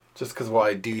Just because, well,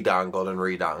 I de-dongled and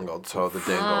re-dongled, so the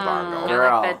dingle-dongle.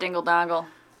 I like that dingle-dongle.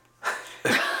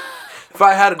 If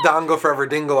I had a dongle for every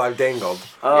dingle I've dangled.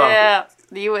 Oh. Yeah,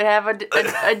 you would have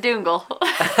a dingle.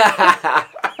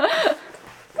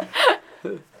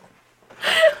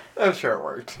 I'm sure it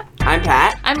worked. I'm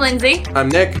Pat. I'm Lindsay. I'm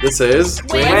Nick. This is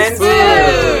Wynn's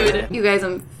Food. You guys,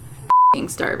 I'm f***ing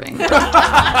starving.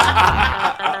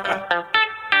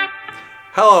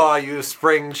 Hello, all you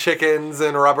spring chickens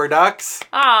and rubber ducks.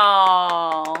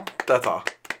 Oh, That's all.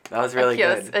 That was really cute.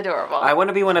 good. It's adorable. I want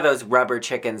to be one of those rubber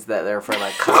chickens that are for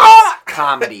like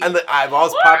comedy. And the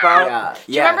eyeballs pop out. Yeah.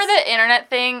 Do you remember the internet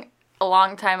thing a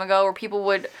long time ago where people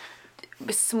would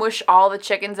smush all the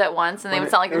chickens at once and they would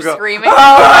sound like they're screaming?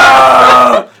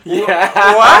 Yeah.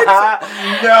 What?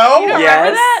 No. You don't Yes.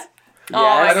 remember that? Oh my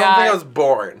I don't God. think I was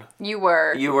born. You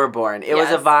were. You were born. It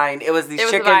was a vine. It was these It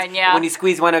was a chickens. vine, yeah. When you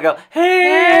squeeze one, it would go, hey!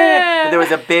 Yeah. And there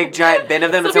was a big giant bin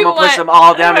of them, So and someone people pushed went, them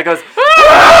all down, and it goes,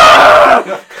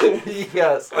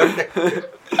 Yes.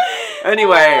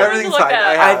 anyway. Everything's Look fine.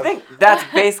 at it. I think that's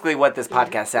basically what this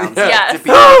podcast sounds like. Yes. To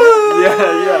people. Yeah.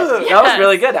 That was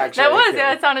really good, actually. That was,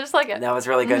 yeah, it sounded just like it. That was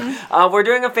really good. We're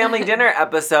doing a family dinner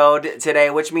episode today,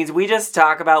 which means we just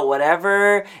talk about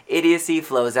whatever idiocy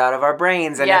flows out of our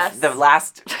brains. And Yes. if the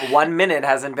last 1 minute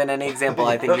hasn't been any example,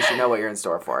 I think you should know what you're in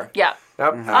store for. Yeah.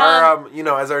 Yep. Our,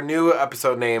 as our new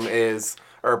episode name is,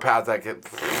 or Pat's like,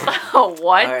 Oh,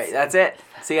 what? All right, that's it.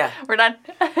 See ya. We're done.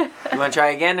 You want to try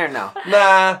again or no?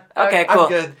 nah. Okay, I'm cool.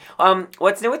 good.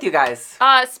 What's new with you guys?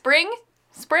 Spring.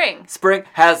 Spring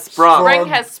has sprung. Spring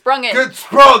has sprung in. Good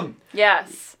sprung.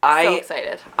 Yes. I- So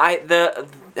excited.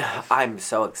 I'm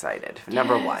so excited.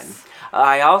 Number one.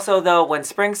 I also, though, when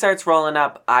spring starts rolling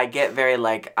up, I get very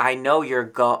like, I know you're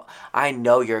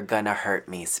gonna hurt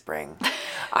me, spring.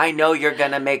 I know you're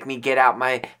gonna make me get out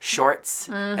my shorts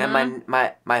and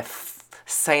my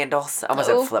sandals. I almost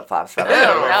said Ooh. flip-flops. no.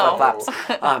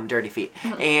 Flip-flops. Dirty feet.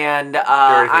 And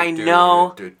I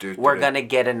know we're gonna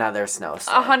get another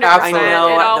snowstorm. 100%. I know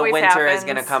It the always winter is happens.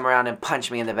 gonna come around and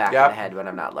punch me in the back Yep. of the head when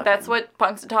I'm not looking. That's what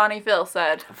Punxsutawney Phil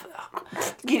said.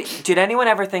 Did anyone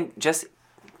ever think, just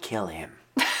kill him?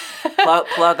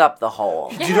 Plug up the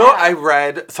hole. Do you know, I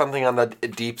read something on the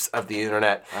deeps of the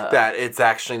internet that it's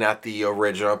actually not the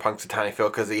original Punxsutawney Phil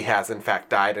because he has in fact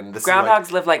died, and this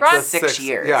Groundhogs live like Ground- 6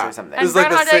 years yeah. or something. And This is like the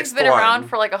Groundhog Day's sixth been around one.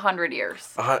 for like 100 years.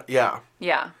 Yeah,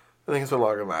 Yeah. I think it's been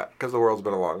longer than that because the world's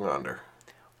been a long under.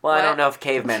 Well, I What? don't know if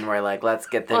cavemen were like, let's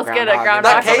get the Let's get groundhog. a in groundhog.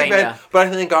 Not Pennsylvania. cavemen, but I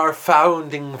think our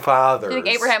founding fathers. Do you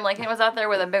think Abraham Lincoln was out there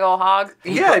with a big old hog?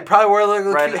 Yeah, he probably wore like a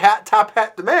Right. cute top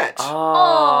hat to match.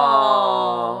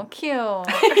 Oh, cute.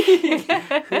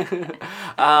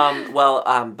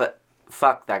 But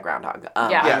fuck that groundhog. Yeah.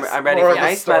 Yes, I'm ready more for of the the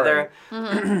ice story.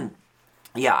 weather.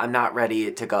 Yeah, I'm not ready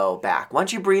to go back.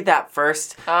 Once you breathe that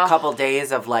first couple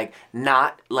days of like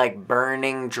not like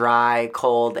burning, dry,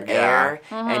 cold air,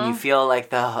 and you feel like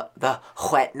the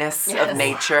wetness Yes. of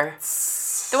nature.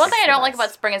 The one thing I don't like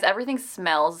about spring is everything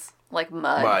smells like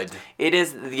mud. Mud. It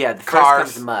is, yeah, the Cars.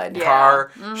 first comes mud. Yeah.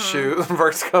 Car, shoe.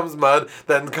 First comes mud,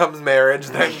 then comes marriage,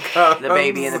 then comes The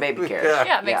baby and the baby carriage.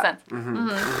 Yeah, it makes Yeah.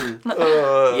 sense.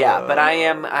 Yeah, but I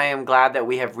am glad that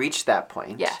we have reached that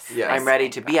point. Yes. Yes. I'm ready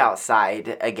to be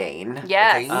outside again.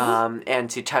 Yes. Okay. And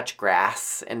to touch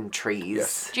grass and trees.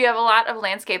 Yes. Do you have a lot of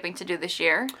landscaping to do this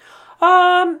year? We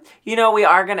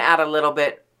are gonna add a little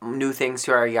bit new things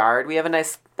to our yard. We have a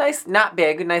nice, not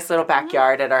big, nice little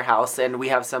backyard at our house, and we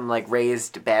have some like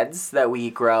raised beds that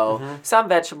we grow some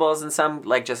vegetables and some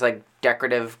just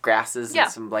decorative grasses Yeah.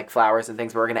 and some like flowers and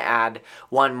things. But we're gonna add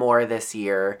one more this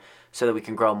year so that we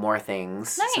can grow more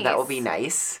things. So that will be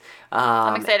nice.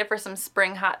 I'm excited for some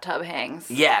spring hot tub hangs.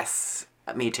 Yes.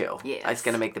 Me too. Yes. It's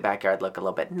going to make the backyard look a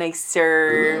little bit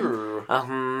nicer.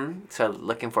 Ooh. So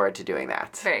looking forward to doing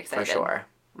that. Very excited. For sure.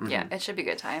 Yeah, it should be a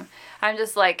good time. I'm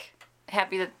just like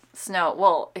happy that snow,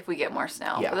 well, if we get more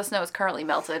snow. Yeah. But the snow is currently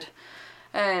melted.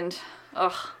 And,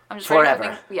 I'm just Forever.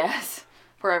 ready for yes.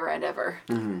 Forever and ever.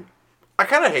 I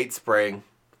kind of hate spring.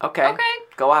 Okay. Okay.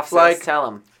 Go off, sis. Like- Tell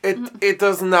them. It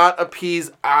does not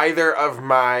appease either of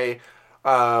my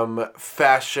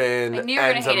fashion I knew you were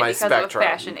going ends to of hate my it because spectrum. of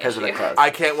a fashion Because of the issue. clothes. I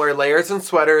can't wear layers and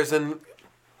sweaters and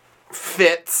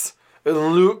fits and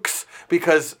looks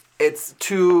because it's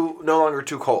no longer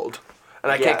too cold.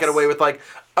 And I can't get Yes. away with like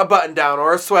a button down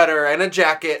or a sweater and a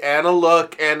jacket and a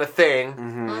look and a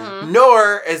thing.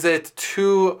 Nor is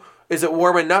it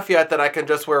warm enough yet that I can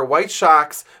just wear white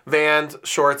socks, Vans,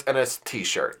 shorts, and a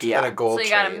t-shirt Yeah. and a gold So you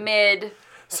chain. got a mid.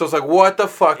 So it's like, what the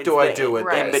fuck do I It's the do with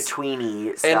Right. In this?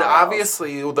 betweeny styles. And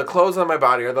obviously, the clothes on my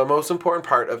body are the most important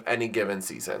part of any given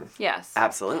season. Yes.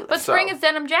 Absolutely. But spring So- is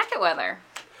denim jacket weather.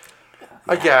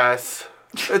 I guess.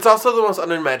 It's also the most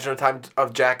unimaginative time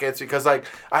of jackets because, like,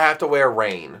 I have to wear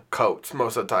rain coats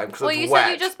most of the time because Well, it's you wet.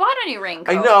 said you just bought a new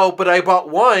raincoat. I know, but I bought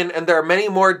one, and there are many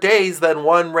more days than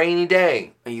one rainy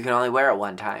day. You can only wear it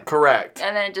one time. Correct.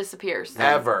 And then it disappears.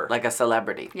 Ever. Like a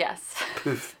celebrity. Yes.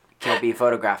 Poof. Can't be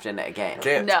photographed in it again.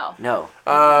 Can't. No. No.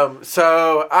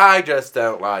 So I just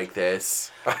don't like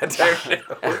this. I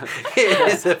don't know.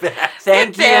 It is a bad.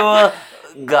 Thank you,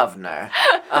 Governor.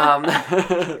 What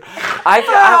was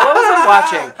I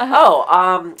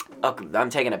watching? Okay, I'm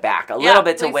taking it back a little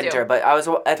bit to please winter, do. but I was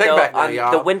at Take it back now, on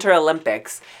y'all. the Winter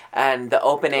Olympics and the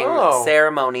opening Oh.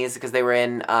 ceremonies because they were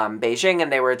in Beijing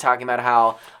and they were talking about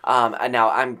how and now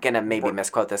I'm gonna maybe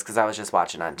misquote this because I was just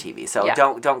watching on TV, so Yeah.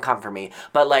 don't come for me.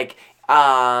 But like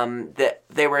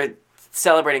they were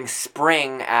celebrating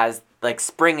spring as like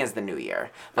spring is the new year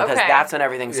because Okay. that's when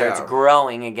everything starts Yeah.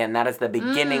 growing again. That is the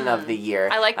beginning of the year.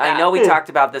 I like I that. know we talked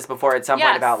about this before at some point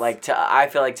Yes. about like I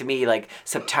feel like to me like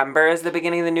September is the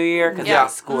beginning of the new year because Yeah.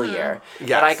 it's the school year.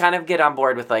 Yes. But I kind of get on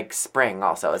board with like spring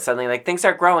also. It's suddenly like things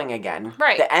start growing again.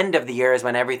 Right. The end of the year is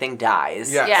when everything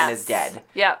dies Yes. and is dead,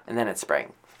 Yep. and then it's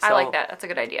spring. I So, like that. That's a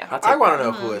good idea. I'll take I want that. to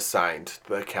know who has signed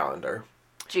the calendar.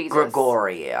 Jesus.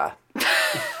 Gregoria.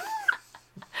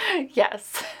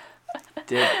 Yes.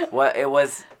 Did what it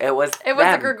was It was a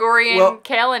them. Gregorian Well,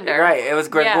 calendar. Right, it was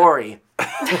Gregory.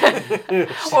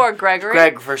 Or Gregory.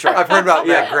 Greg for sure. I've heard about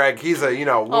that, Greg. He's a,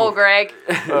 Oh, woo. Greg.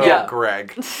 Yeah.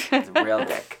 Greg. It's a real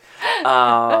dick.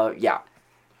 Yeah.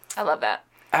 I love that.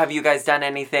 Have you guys done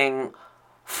anything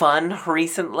fun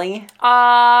recently?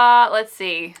 Let's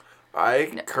see.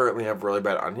 I currently have really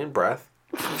bad onion breath.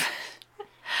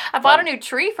 I bought a new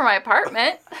tree for my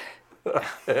apartment.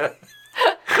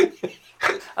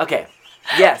 Okay.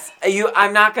 Yes.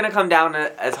 I'm not going to come down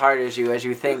as hard as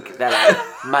you think that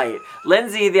I might.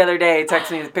 Lindsay the other day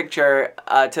texted me the picture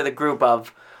to the group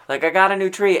of, like, I got a new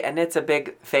tree, and it's a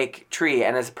big fake tree.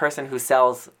 And as a person who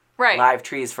sells Right. live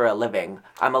trees for a living,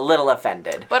 I'm a little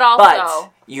offended. But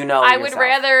also, you know I would yourself.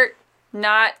 rather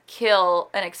not kill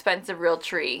an expensive real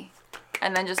tree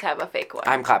and then just have a fake one.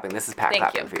 I'm clapping. This is Pat Thank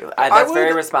clapping you. for you. That's would-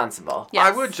 very responsible. Yes.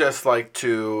 I would just like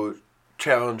to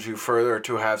challenge you further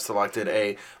to have selected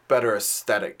a better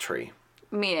aesthetic tree.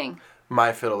 Meaning.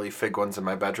 My fiddle leaf fig ones in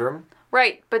my bedroom.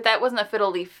 Right, but that wasn't a fiddle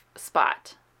leaf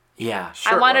spot. Yeah.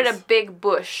 Sure I it wanted was. a big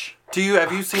bush.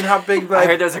 Have you seen how big I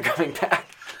heard those are coming back.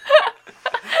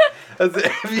 Have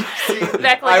you seen,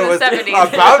 Back like I in the was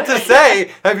 70s. about to say,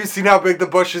 have you seen how big the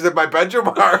bushes in my bedroom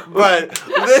are? But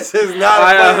this is not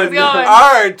I a know. fun- Going.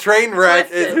 Our train wreck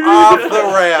is off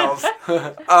the rails.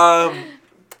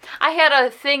 I had a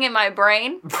thing in my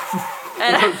brain.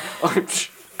 And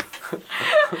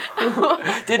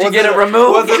Did you get it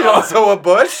removed? Was it also a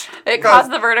bush? it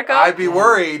caused the vertigo. I'd be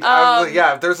worried. I was like,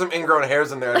 yeah, if there's some ingrown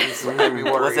hairs in there, I'd be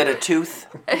worried. Was it a tooth?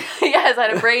 Yes, I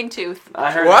had a brain tooth.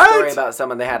 I heard What? a story about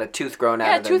someone that had a tooth grown out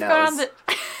Yeah, of their tooth going on nose.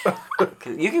 the...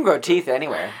 'Cause you can grow teeth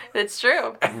anywhere It's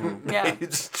true. Yeah. You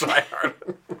just try hard.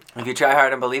 if you try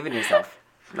hard and believe in yourself.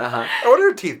 I wonder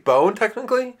if teeth bone,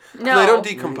 technically? 'Cause No. They don't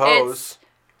decompose.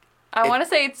 I want to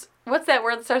say it's... What's that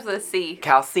word that starts with a C?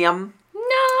 Calcium.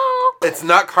 No. It's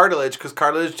not cartilage, because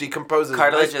cartilage decomposes.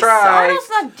 Cartilage Nice is try. soft. It's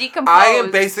not decomposed. I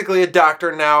am basically a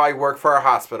doctor now. I work for a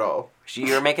hospital.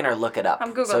 You're making her look it up.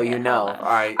 I'm Googling so you it. know. Hold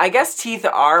on. I guess teeth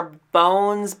are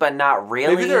bones, but not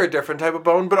really. Maybe they're a different type of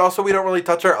bone, but also we don't really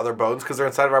touch our other bones because they're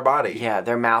inside of our body. Yeah,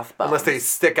 they're mouth bones. Unless they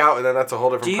stick out, and then that's a whole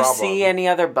different Do you problem. see any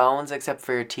other bones except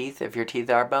for your teeth? If your teeth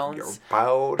are bones. Your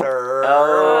powder.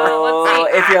 Oh,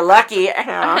 Let's see. if you're lucky.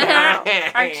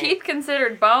 Are teeth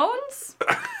considered bones?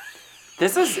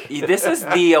 This is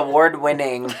the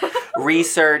award-winning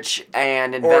research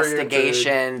and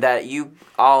investigation that you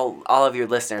all of your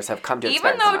listeners have come to expect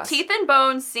Even from though us. teeth and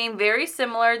bones seem very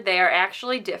similar, they are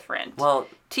actually different. Well,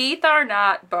 Teeth are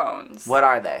not bones. what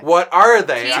are they? What are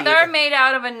they? Teeth are made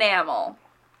out of enamel.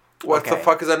 What the Okay.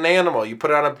 fuck is an animal? You put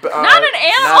it on a... Not an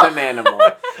animal! Not an animal.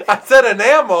 I said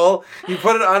enamel. You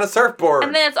put it on a surfboard.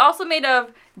 And then it's also made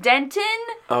of dentin,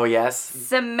 Oh yes.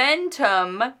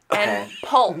 cementum, Okay. and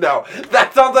pulp. No,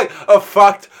 that sounds like a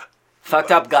fucked...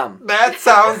 Fucked up gum. That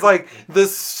sounds like the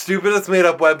stupidest made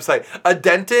up website. A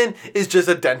dentin is just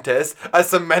a dentist. A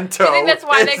cemento. You think that's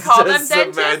why they is call them just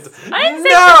cement. dentists? I didn't say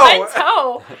No!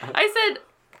 cemento. I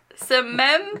said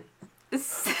cemem.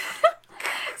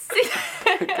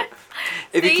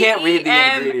 If you can't read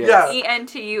the ingredients. Yeah.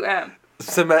 E-N-T-U-M.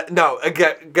 Cement. No,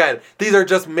 again, these are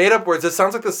just made up words. It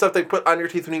sounds like the stuff they put on your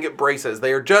teeth when you get braces.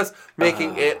 They are just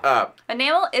making it up.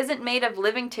 Enamel isn't made of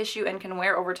living tissue and can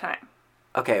wear over time.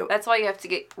 Okay. That's why you have to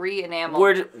get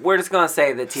re-enameled. We're just gonna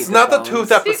say that teeth. It's not the bones.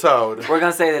 tooth episode. We're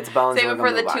gonna say that it's bones. Save and it we're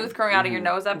for the gonna move tooth on. growing out of your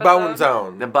nose episode. Bone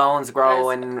zone. The bones grow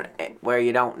in where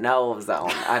you don't know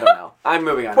zone. I don't know. I'm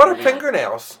moving on. What are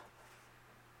fingernails?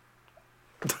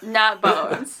 Not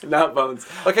bones. Not bones.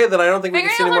 Okay, then I don't think we can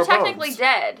see any Fingernails more are technically bones.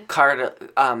 dead.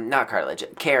 Not cartilage.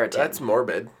 Keratin. That's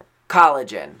morbid.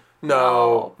 Collagen.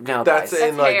 No. No, That's guys.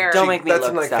 in like hair. Don't make me that's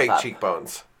look in like stuff fake up.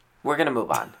 cheekbones. We're gonna move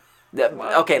on.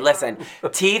 Okay, listen.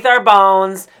 Teeth are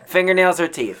bones. Fingernails are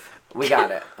teeth. We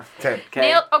got it. Okay.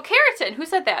 Okay. Keratin. Who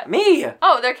said that? Me.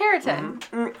 Oh, they're keratin.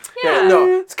 Mm-hmm. Yeah, no,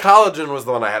 it's collagen was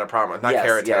the one I had a problem with, not Yes,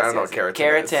 keratin. yes, I don't know yes, what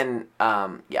keratin is.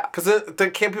 Keratin. Yeah.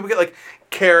 Because can't people get like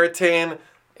keratin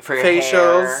For your facials?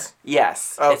 hair.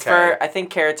 Yes. Okay. It's for. I think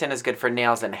keratin is good for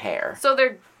nails and hair. So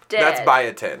they're dead. That's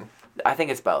biotin. I think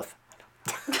it's both.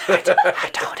 I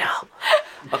don't know.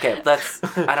 Okay,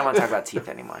 I don't want to talk about teeth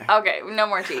anymore. Okay, no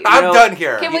more teeth. I'm done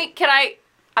here.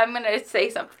 I'm gonna say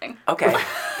something. Okay.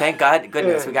 Thank God,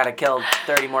 goodness, we got to kill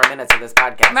 30 more minutes of this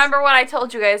podcast. Remember what I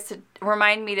told you guys to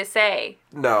remind me to say?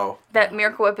 No. That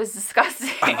Miracle Whip is disgusting.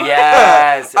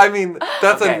 Yes. I mean,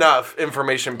 that's Okay. enough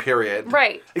information, period.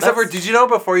 Right. Except for, did you know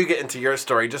before you get into your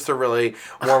story, just to really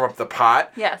warm up the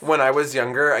pot? Yes. When I was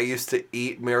younger, I used to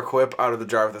eat Miracle Whip out of the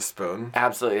jar with a spoon.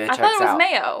 Absolutely, it I checks thought it was out.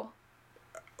 mayo.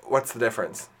 What's the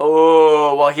difference?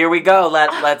 Oh, well, here we go.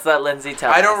 Let's let Lindsay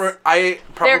tell I us. don't. I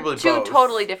probably They're two both.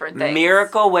 totally different things.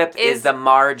 Miracle Whip is the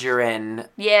margarine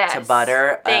Yes. to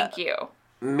butter. Thank you.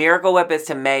 Miracle Whip is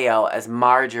to mayo as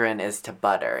margarine is to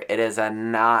butter. It is a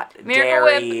not Miracle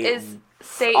dairy. Whip is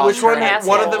Satan. Which one? asshole.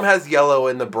 One of them has yellow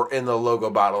in the logo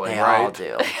bottling, They right? all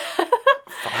do.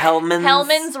 Hellman's.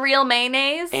 Hellman's Real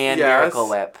Mayonnaise. And Yes. Miracle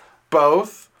Whip.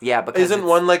 Both. Yeah, because Isn't it's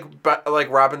one like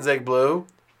Robin's Egg blue?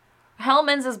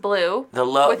 Hellman's is blue. the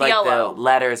with like yellow. the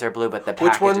letters are blue, but the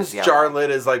package Which one's is yellow. jar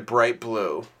lid is like bright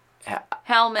blue?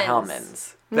 Hellman's.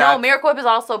 Hellman's. No, That- Miracle Whip is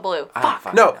also blue. I don't Fuck.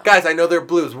 fucking No, know. guys, I know they're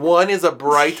blues. One is a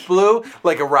bright blue,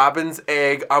 like a robin's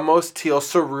egg, almost teal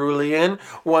cerulean.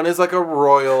 One is like a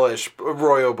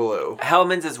royal blue.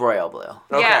 Hellman's is royal blue.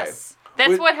 Okay. Yes. That's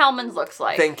We- what Hellman's looks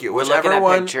like. Thank you. We're Whichever looking at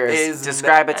one pictures. is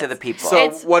Describe it to the people. So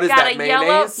It's what is got that, a yellow,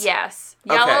 mayonnaise? yes.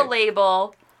 Yellow Okay.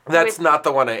 label. That's with- not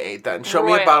the one I ate then. Show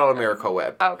me a Royal. bottle of Miracle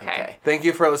Whip. Okay. Thank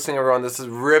you for listening, everyone. This is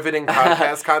riveting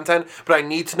podcast content, but I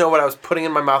need to know what I was putting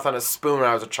in my mouth on a spoon when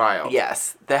I was a child.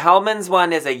 Yes, the Hellman's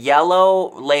one is a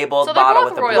yellow labeled So they're bottle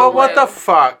both with a royal blue Well, what lid. the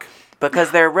fuck?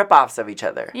 Because they're rip-offs of each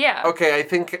other. Yeah. Okay, I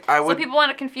think I So would. people want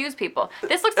to confuse people.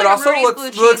 This looks It like also a Rudy's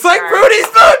Blue looks cheese like jar. Rudy's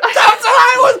Spoon. That's what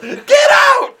I was. Get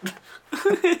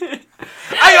out!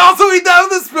 I also eat that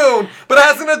with a spoon, but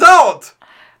as an adult.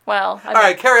 Well, All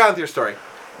right, carry on with your story.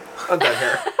 I'm done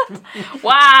here.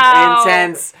 Wow.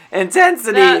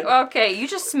 Intensity. Okay, you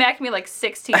just smacked me like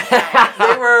 16 times.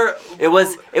 They were. It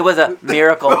was a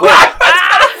miracle whip.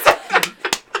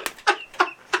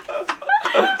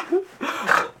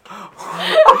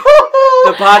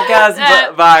 The podcast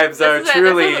vibes are This is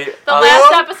truly. This is the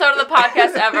last episode of the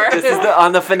podcast ever. This is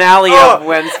on the finale Oh, of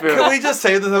When Spoon. Can we just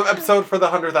save this episode for the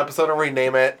 100th episode and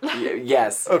rename it?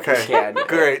 Yes. Okay. we can.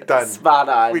 Great, done. Spot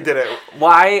on. We did it.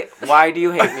 Why do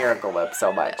you hate Miracle Whip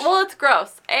so much? Well, it's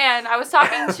gross. And I was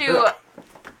talking to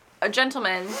a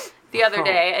gentleman the other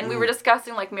day, and we were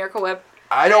discussing like Miracle Whip.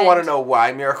 I don't And- want to know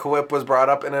why Miracle Whip was brought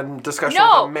up in a discussion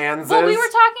No, with a man's. well, we were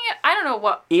talking. I don't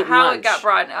know Eating how lunch. it got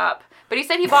brought up, but he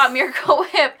said he bought Miracle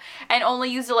Whip and only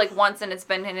used it like once, and it's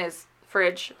been in his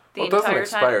fridge the Well, it doesn't entire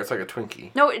expire. time. It's like a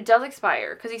Twinkie. No, it does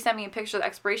expire because he sent me a picture of the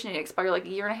expiration date. It expired like a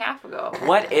year and a half ago.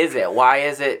 What is it? Why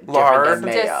is it different Lard? than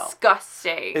mayo?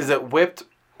 Disgusting. Is it whipped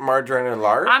margarine and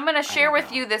lard? I'm gonna share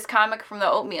with you this comic from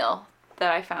the oatmeal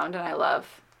that I found and I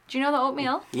love. Do you know the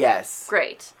oatmeal? Yes.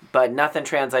 Great. But nothing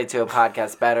translates to a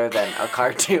podcast better than a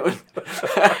cartoon.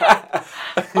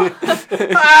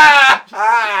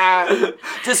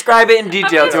 Describe it in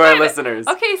detail to our listeners.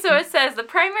 Okay, so it says the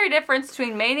primary difference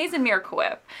between mayonnaise and Miracle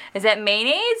Whip is that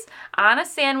mayonnaise on a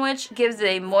sandwich gives it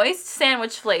a moist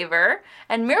sandwich flavor,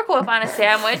 and Miracle Whip on a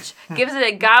sandwich gives it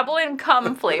a gobble and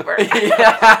cum flavor.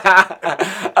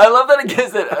 Yeah. I love that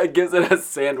it gives it a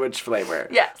sandwich flavor.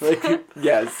 Yes. Like,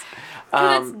 yes.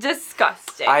 'Cause it's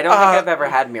disgusting. I don't think I've ever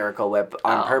had Miracle Whip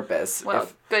on Oh, purpose. Well,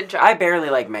 If- good job. I barely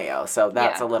like mayo, so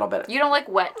that's Yeah. a little bit. You don't like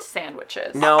wet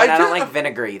sandwiches. No, I and I don't do- like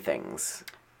vinegary things.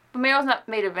 But mayo's not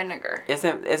made of vinegar.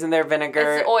 Isn't there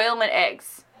vinegar? It's oil and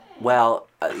eggs. Well,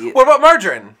 What about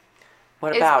margarine? what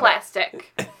It's about it?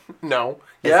 plastic. No.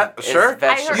 Yeah, It's sure.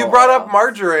 vegetable You brought up oil.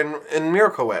 margarine in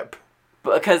Miracle Whip.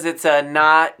 Because it's a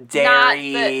not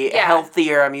dairy, yeah.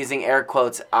 healthier, I'm using air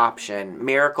quotes, option.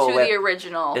 Miracle To Whip the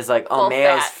original. is like, oh, full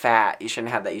mayo's fat. fat. You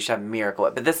shouldn't have that. You should have Miracle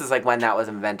Whip. But this is like when that was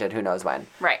invented. Who knows when.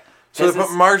 Right. So This they put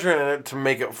is- margarine in it to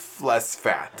make it less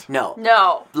fat. No.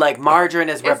 No. Like margarine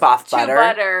is It's rip-off to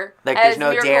butter. Like as there's no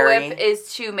Miracle dairy. Whip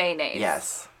is to mayonnaise.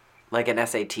 Yes. Like an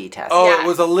SAT test. Oh, Yes. it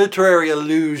was a literary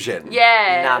illusion.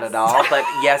 Yes. Not at all, but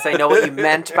yes, I know what you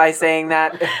meant by saying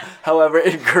that. However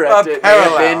incorrect A it may have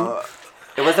parallel. been.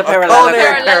 It was a culinary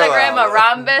parallelogram. Parallelogram, Parallel. a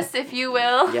rhombus, if you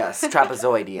will. Yes,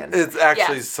 trapezoidian. It's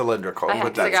actually Yes. cylindrical, A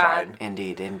but that's hexagon. fine.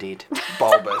 Indeed.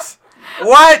 Bulbous.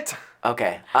 What?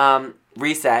 Okay.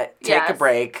 Reset. Take a Yes.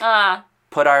 break.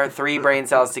 Put our 3 brain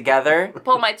cells together.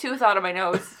 Pull my tooth out of my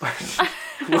nose.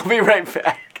 We'll be right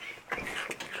back.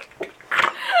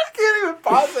 I can't even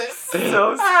pause it.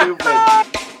 So stupid.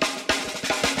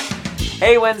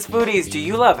 Hey, When's Foodies, do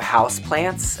you love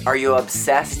houseplants? Are you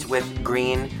obsessed with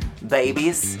green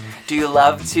babies? Do you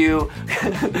love to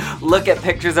look at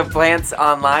pictures of plants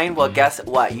online? Well, guess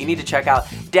what? You need to check out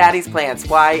Daddy's Plants.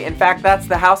 Why? In fact, that's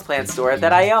the houseplant store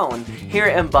that I own here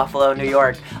in Buffalo, New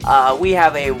York. We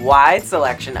have a wide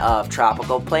selection of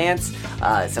tropical plants,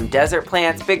 some desert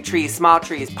plants, big trees, small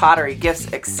trees, pottery,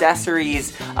 gifts,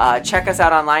 accessories. Check us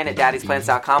out online at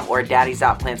daddysplants.com or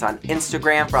daddies.plants on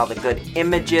Instagram for all the good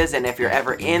images. And if you're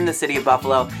ever in the city of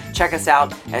Buffalo, check us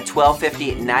out at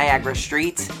 1250 Niagara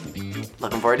Street.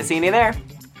 Looking forward to seeing you there.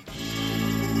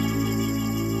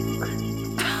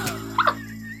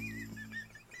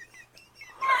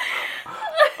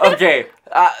 Okay.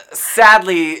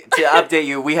 Sadly, to update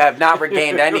you, we have not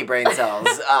regained any brain cells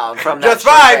from that Just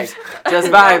short vibes. break. Just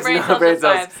vibes. brain No cells, brain just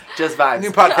cells. vibes. Just vibes.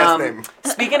 New podcast name.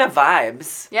 Speaking of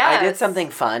vibes, I did Yes. something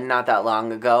fun not that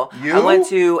long ago. You? I went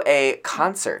to a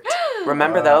concert.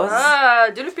 Remember those?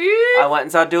 I went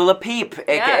and saw Dula Peep,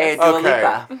 aka Yes. Dua Okay.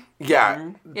 Lipa. Yeah.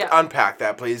 Yeah. Unpack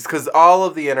that, please. Because all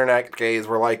of the internet gays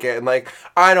were like it. And, like,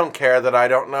 I don't care that I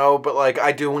don't know, but, like,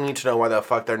 I do need to know why the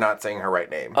fuck they're not saying her right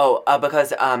name. Oh,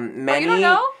 because many don't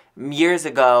know? years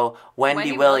ago, Wendy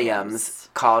Wendy Williams Williams.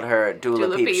 called her Dula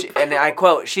Dula Peep. Peep. And I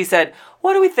quote, she said,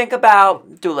 "What do we think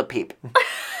about Dula Peep?"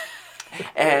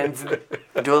 And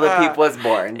Dula Peep was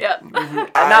born. Yep.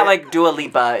 Not like Dua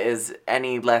Lipa is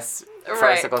any less Right.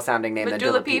 farcical sounding name But than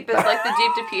Dula Peep is like the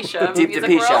Deep Depecia of Deep music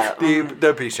Depecia. world.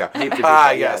 The Pisha. Deep Depecia, Ah,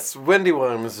 yes. yes. Wendy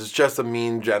Williams is just a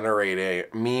meme generator.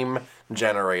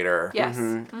 Yes.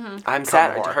 I'm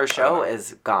sad more. her show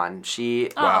is gone.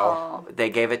 Wow. Oh. They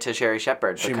gave it to Sherry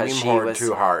Shepard She because meme she hoard was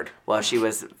too hard.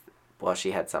 Well,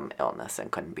 she had some illness and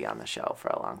couldn't be on the show for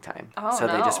a long time. Oh, so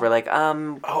they no. just were like, I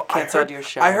canceled heard, your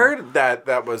show. I heard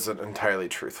that wasn't entirely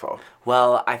truthful.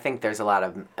 Well, I think there's a lot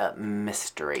of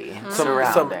mystery Some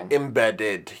surrounding.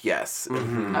 embedded, yes.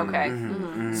 Mm-hmm. Okay.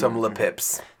 Some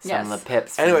lipips. Yes. Some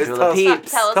Pips. Anyways, Dula tell us-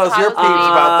 Peeps. Tell us Tell us how your was peeps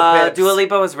the about the pips. Dua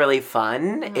Lipa was really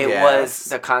fun. It Yes. was,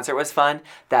 the concert was fun.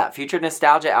 That Future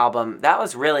Nostalgia album, that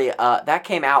was really, that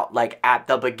came out like at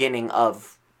the beginning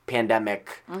of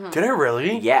pandemic. Did it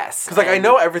really? Yes. Because, like, I and-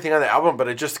 know everything on the album, but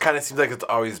it just kind of seems like it's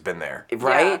always been there.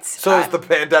 Right? So is the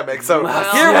pandemic. So Well,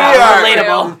 here Yeah, we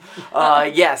are.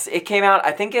 relatable. Yes, it came out.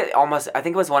 I think it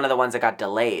was one of the ones that got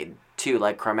delayed too,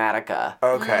 like Chromatica.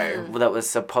 Okay. That was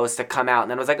supposed to come out,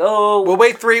 and then it was like, oh, We'll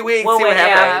wait 3 weeks, well, see wait, what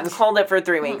yeah, happens. hold it for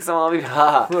 3 weeks, and we'll be.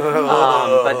 But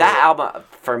that album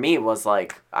for me was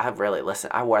like, I have really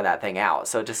listened. I wore that thing out.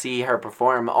 So to see her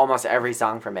perform almost every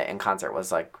song from it in concert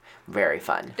was like very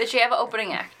fun. Did she have an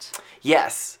opening act?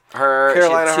 Yes, her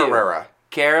Carolina she had two. Herrera.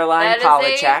 Caroline That is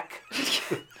a-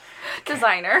 Polachek.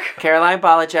 Designer. Caroline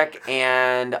Polachek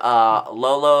and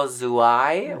Lolo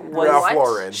Zouai was Ralph What?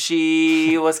 Lauren.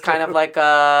 She was kind of like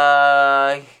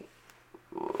a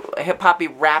hip hoppy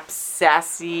rap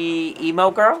sassy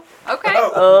emo girl. Okay.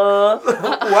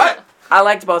 What? I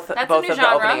liked both That's a both new of the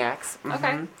genre. opening acts.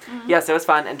 Okay. Yes, it was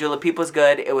fun, and Dula Peep was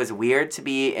good. It was weird to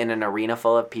be in an arena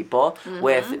full of people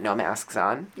with no masks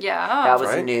on. Yeah. That was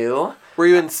Right. new. Were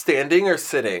you in standing or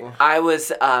sitting? I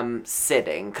was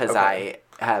sitting because Okay. I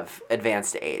have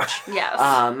advanced age. Yes.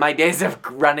 My days of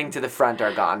running to the front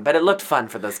are gone, but it looked fun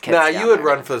for those kids. Nah, down you would there.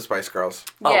 run for the Spice Girls.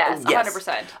 Yes, yes.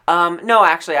 100%. No,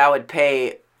 actually, I would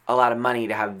pay a lot of money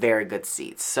to have very good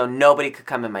seats, so nobody could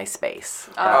come in my space.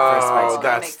 For Spice Oh, Girls.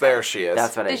 that's makes there sense. she is.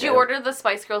 That's what I Did did. you order the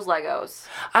Spice Girls Legos?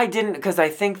 I didn't, because I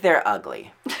think they're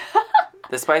ugly.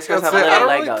 The Spice Girls That's have it. little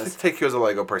I don't Legos. really take you as a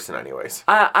Lego person anyways.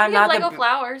 I'm You have not Lego the.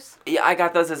 flowers. Yeah, I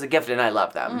got those as a gift, and I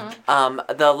love them.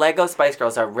 The Lego Spice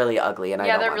Girls are really ugly, and I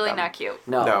Yeah, don't they're want really them. not cute.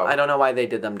 No, No. I don't know why they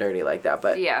did them dirty like that,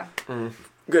 but Yeah.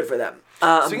 good for them.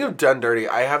 Speaking of done dirty,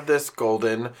 I have this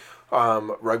golden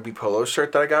rugby polo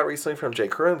shirt that I got recently from J.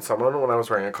 Crew, and someone, when I was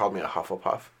wearing it, called me a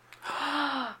Hufflepuff.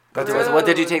 That's Rude. What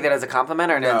did you take that as a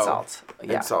compliment or an No. insult?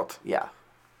 Yeah. Insult. Yeah.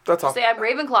 That's all. Say I'm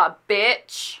Ravenclaw,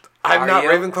 bitch. I'm Are not you?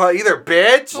 Ravenclaw either,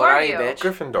 bitch. What are you, you? bitch?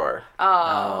 Gryffindor.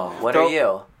 Oh, what Don't- are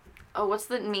you? Oh, what's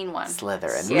the mean one?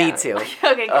 Slytherin. Yeah. Me too.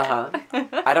 Okay, good.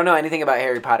 I don't know anything about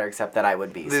Harry Potter except that I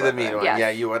would be The Slytherin. mean one. Yes. Yeah,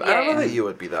 you would. I Yeah, don't know yeah. that you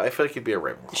would be, though. I feel like you'd be a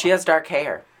Ravenclaw. She has dark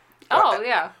hair. Oh,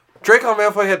 yeah. Draco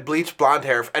Malfoy had bleached blonde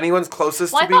hair. If anyone's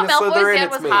closest Well, to I being a thought Malfoy's Slytherin, dad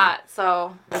it's was me. hot,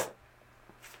 so.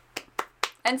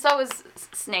 And so was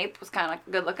Snape. Was kind of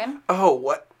good looking. Oh,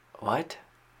 what? What?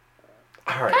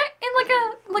 All right.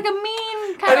 In like a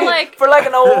mean kind of like For like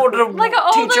an old like an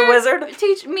older teacher wizard?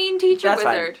 mean teacher That's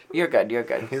wizard. fine. You're good. You're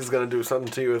good. He's gonna do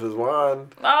something to you with his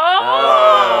wand.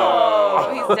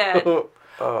 Oh, he's dead.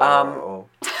 Oh.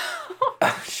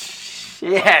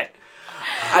 Shit.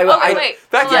 Okay, wait.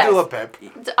 Back to Yes. Dula Pip.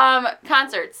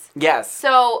 Concerts. Yes.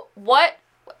 So what?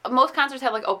 Most concerts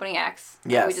have like opening acts.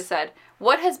 Like Yes. we just said.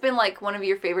 What has been like one of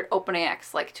your favorite opening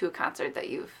acts, like to a concert that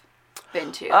you've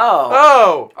been to,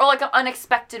 Oh. or like an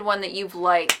unexpected one that you've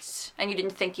liked and you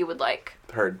didn't think you would like?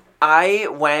 Heard. I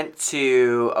went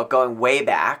to, going way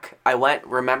back,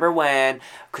 remember when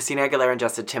Christina Aguilera and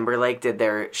Justin Timberlake did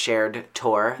their shared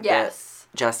tour? Yes.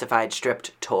 The Justified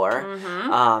Stripped tour.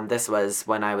 Mm-hmm. This was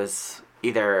when I was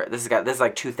this is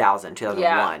like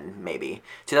 2001 maybe.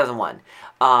 2001.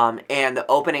 And the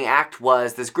opening act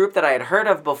was this group that I had heard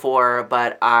of before,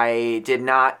 but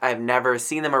I've never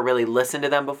seen them or really listened to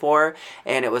them before.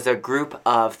 And it was a group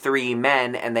of 3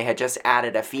 men, and they had just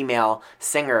added a female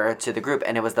singer to the group,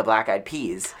 and it was the Black Eyed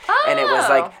Peas. And it was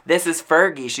like, this is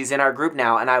Fergie, she's in our group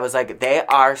now. And I was like, they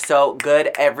are so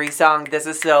good, every song, this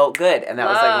is so good. And that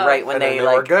was like right when And then they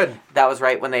were good. that was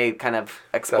right when they kind of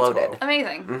exploded. cool.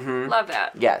 Amazing. Mm-hmm. Love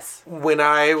that. Yes. When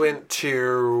I went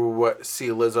to see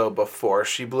Lizzo before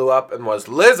she blew up and was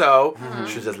Lizzo,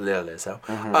 she was just Lil Lizzo.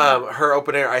 Her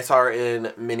opener, I saw her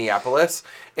in Minneapolis.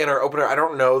 And her opener, I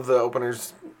don't know the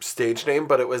opener's stage name,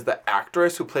 but it was the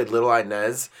actress who played Little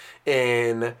Inez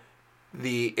in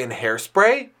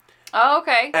Hairspray. Oh,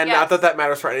 okay. And yes. not that that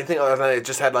matters for anything other than it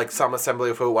just had like some assembly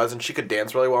of who it was, and she could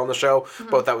dance really well in the show.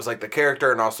 Both that was like the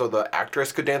character and also the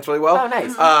actress could dance really well. Oh,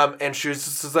 nice. And she was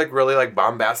just this, like really like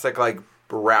bombastic like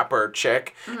rapper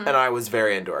chick, and I was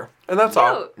very into her. And that's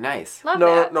all. Cute. Nice. Love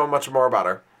No, that. know much more about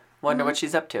her. Wonder what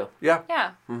she's up to. Yeah.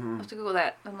 Yeah. I'll have to Google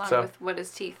that along So- with what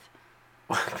is teeth.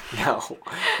 No.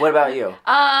 What about you?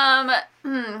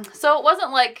 So it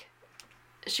wasn't like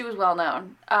she was well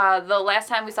known. The last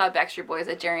time we saw Backstreet Boys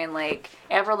at Darien Lake,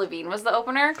 Avril Lavigne was the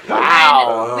opener.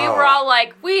 Wow. And we were all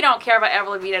like, we don't care about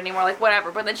Avril Lavigne anymore, like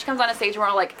whatever. But then she comes on a stage and we're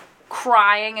all like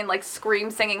crying and like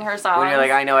singing her songs. When you're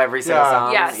like, I know every single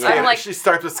song. Yes, Yeah. I'm like- she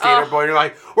starts with Skater Boy, and you're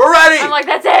like, we're ready. I'm like,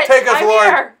 that's it. Take us, I'm Lord.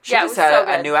 here. She Yeah, it just was had so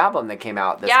a good. new album that came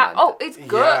out this Yeah. month. Oh, it's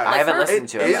good. Yeah. I haven't her listened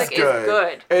to it music yet. is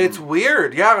good. It's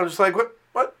weird. Yeah, I'm just like, what?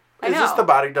 I Is this know. the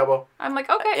body double? I'm like,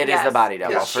 okay. It is the body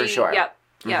double, Yes. for sure. Yep.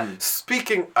 Yep.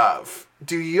 Speaking of,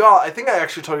 do y'all, I think I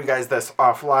actually told you guys this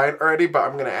offline already, but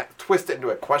I'm going to twist it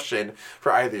into a question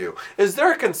for either of you. Is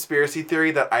there a conspiracy theory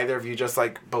that either of you just,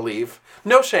 like, believe?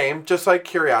 No shame, just, like,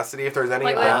 curiosity if there's any,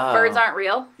 Like, Oh. birds aren't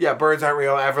real. yeah, birds aren't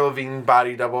real, Avril Lavigne,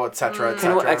 body double, etc.,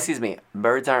 Can etc. excuse me,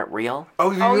 birds aren't real? Oh,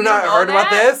 you you not know heard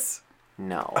about that? this?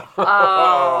 No.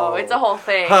 Oh, it's a whole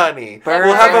thing. Honey, Birds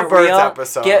we'll have a aren't birds real?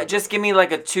 episode. Just give me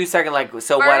like a 2-second, like,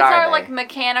 so Birds what are they? like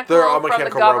mechanical. They're all from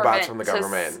mechanical the government robots from the to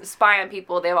government. spy on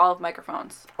people. They have all have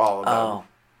microphones. All of them. Oh.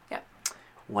 Yep.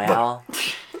 Well,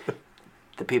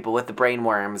 the people with the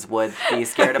brainworms would be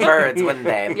scared of birds, wouldn't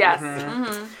they? Yes.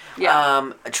 Mm-hmm.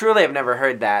 Yeah. Truly, I've never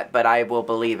heard that, but I will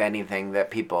believe anything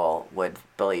that people would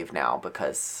believe now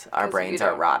because our 'Cause you brains are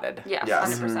don't- rotted. Yes.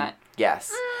 Yes. 100%.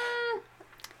 Yes.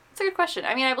 It's a good question.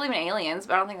 I mean, I believe in aliens,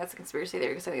 but I don't think that's a conspiracy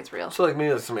theory because I think it's real. So, like, maybe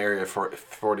that's some Area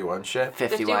 41 shit.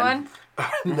 51.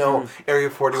 No, Area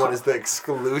 41 is the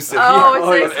exclusive.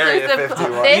 Oh, it's of the Area exclusive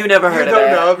 51. This- You never heard You of don't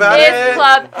it. know about This it?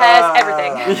 club has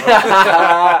everything.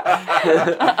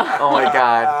 Oh my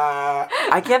god. Uh,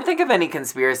 I can't think of any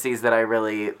conspiracies that I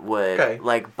really would Okay.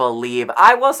 like believe.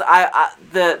 I will.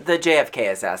 The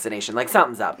JFK assassination. Like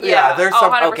something's up. yeah, there's Oh,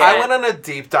 some. 100%. I went on a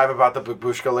deep dive about the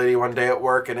Babushka lady one day at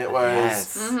work, and it was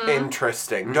Yes. Mm-hmm.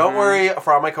 interesting. Don't worry,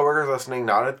 for all my coworkers listening,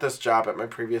 not at this job, at my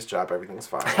previous job, everything's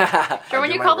fine. Sure, when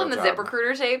do you my called real them the job.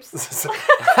 ZipRecruiter tapes?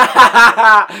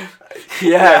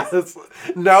 Yes. Yes.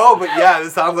 No, but yeah,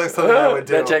 this sounds like something I would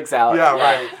do. That checks out. Yeah, Yeah.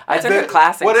 right. I took a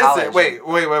class in What is college. it? Wait.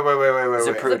 Zapruder.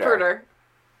 ZipRecruiter.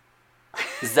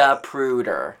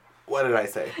 Zapruder. What did I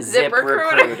say?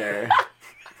 ZipRecruiter.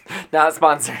 Not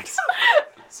sponsored.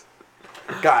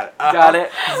 Got it. Got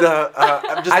it.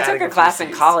 I'm just I took adding a class in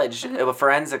few Cs. college, a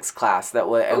forensics class that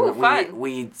Ooh, fun.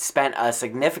 we spent a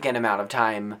significant amount of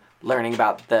time learning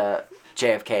about the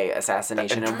JFK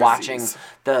assassination and watching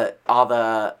Intricacies. all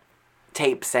the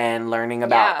tapes and learning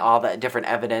about Yeah. all the different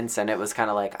evidence, and it was kind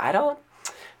of like I don't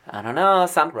know,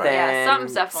 something Right. Yeah,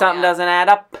 something's definitely something up. doesn't add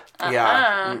up.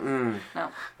 Yeah. No.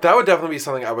 That would definitely be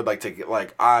something I would like to get,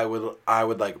 like, I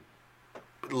would like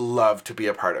love to be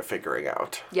a part of figuring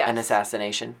out. Yes. An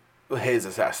assassination. His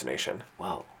assassination.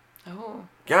 Whoa. Oh.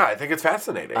 Yeah, I think it's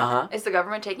fascinating. Uh-huh. Is the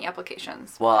government taking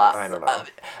applications? Well, I don't know.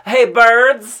 hey,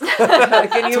 birds!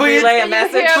 Can you Tweet. relay a Can you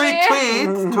message?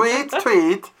 hear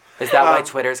Tweet. Is that why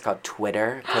Twitter is called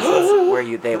Twitter? Because it's where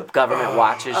the government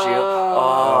watches you.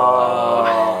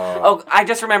 Oh, I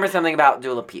just remember something about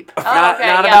Dula Peep. Not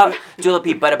yeah. about Dula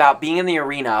Peep, but about being in the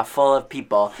arena full of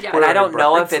people. Yeah. And I don't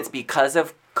know if Reference. it's because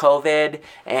of COVID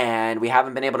and we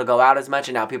haven't been able to go out as much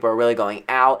and now people are really going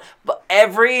out. But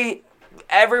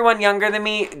everyone younger than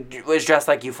me was dressed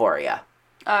like Euphoria.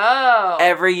 Oh.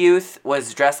 Every youth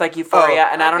was dressed like Euphoria,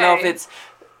 and I don't know if okay. it's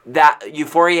that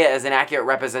Euphoria is an accurate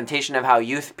representation of how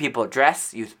youth people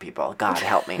dress. Youth people, God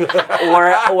help me. or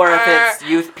if it's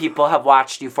youth people have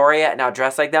watched Euphoria and now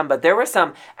dress like them. But there were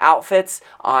some outfits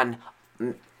on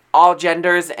all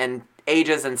genders and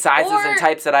ages and sizes and Or-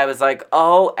 types that I was like,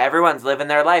 oh, everyone's living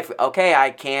their life. Okay, I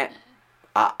can't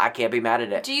be mad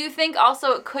at it. Do you think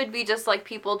also it could be just like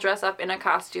people dress up in a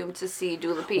costume to see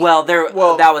Dula Peep? Well, that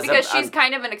was because she's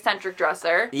kind of an eccentric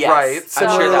dresser. yes, Right. I'm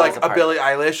Similar sure to that like was a part Billie of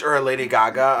it. Eilish or a Lady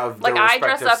Gaga of Like their I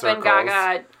dressed respective up in circles.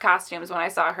 Gaga costumes when I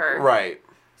saw her. Right.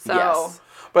 So Yes.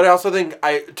 But I also think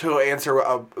to answer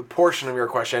a portion of your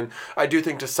question, I do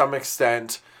think to some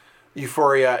extent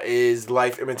Euphoria is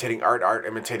life imitating art, art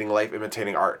imitating life,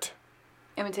 imitating art.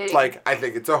 imitating. Like, I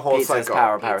think it's a whole Pizza's cycle.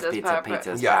 power, powers Pizza's pizza, power,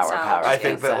 pizza's Yes. power, Sounds powers I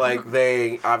think pizza. that, like,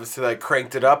 they obviously, like,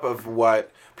 cranked it up of what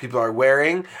people are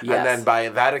wearing. Yes. And then by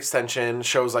that extension,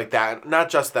 shows like that, not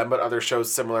just them, but other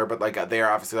shows similar, but, like, they are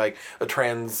obviously, like, a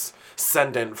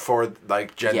transcendent for,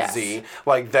 like, Gen Yes. Z.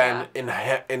 Like, then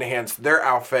enhance their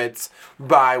outfits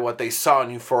by what they saw in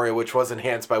Euphoria, which was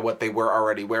enhanced by what they were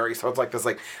already wearing. So it's, like, this,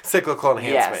 like, cyclical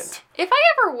enhancement. Yes. if I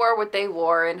ever wore what they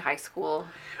wore in high school,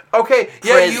 Okay,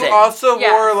 yeah, Prison. you also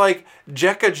Yes. wore, like,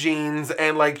 Jekka jeans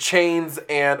and, like, chains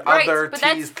and right? other But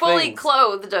teased that's fully things.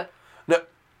 clothed.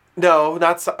 No,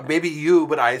 not maybe you,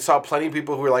 but I saw plenty of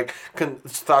people who were like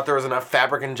thought there was enough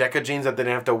fabric in Jekka jeans that they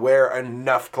didn't have to wear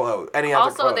enough clothes. Any other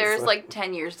Also, clothes. there's like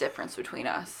 10 years difference between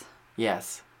us.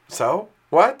 Yes. So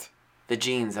what? The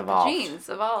genes evolved. Jeans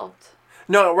evolved.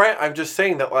 No, right. I'm just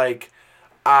saying that like,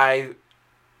 I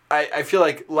feel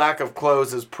like lack of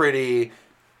clothes is pretty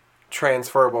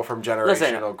transferable from generational.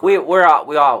 Listen, group. we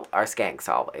all are skanks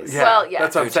always. Yeah, Well, yeah,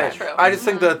 that's what I'm saying. true. I just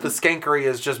think that the skankery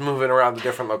is just moving around the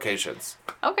different locations.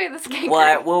 Okay, this cake.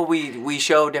 Well, we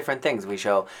show different things. We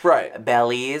show Right.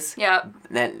 bellies. Yeah.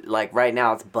 Then like right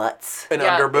now it's butts. An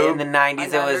Yeah, underboob. In the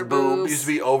 90s it was Underboob. boobs. Used to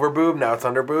be overboob, now it's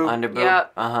underboob. Underboob.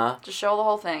 Yep. Uh-huh. Just show the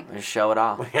whole thing. We show it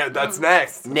all. Yeah, that's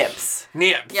next. Nips.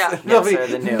 Nips. Yeah. nothing, Nips are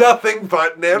the new. Nothing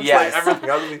but nips. Yes. Like everything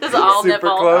else. This is all super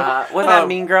nipple. close. Was that Um,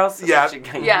 Mean Girls? yeah.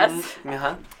 Yes.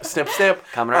 Uh-huh. Snip, snip.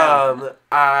 Coming around.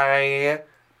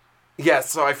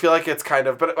 Yes, so I feel like it's kind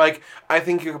of, but like, I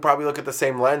think you could probably look at the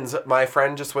same lens. My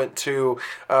friend just went to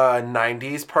a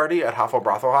 90s party at Huffle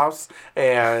Brothel House,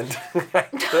 and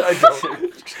I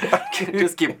don't,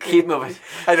 Just keep moving.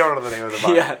 I don't know the name of the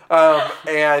bar. Yeah.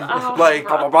 And Oh, like,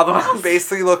 brother.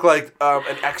 basically looked like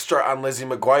an extra on Lizzie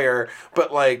McGuire,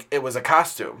 but like it was a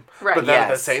costume. Right. But then at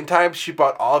the Yes. same time, she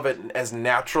bought all of it as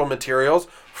natural materials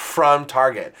from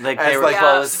Target. Like as they were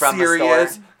clothes from the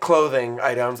serious store. clothing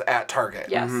items at Target.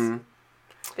 Yes. Mm-hmm.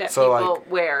 That So, people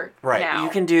like- wear Right. now. You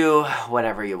can do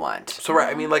whatever you want. So right,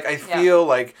 I mean, like I feel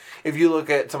like if you look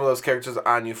at some of those characters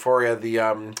on Euphoria, the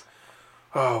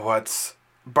what's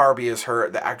Barbie is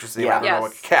the actress name? Yeah. I don't know Yes.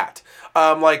 what Kat.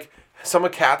 Like some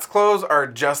of Kat's clothes are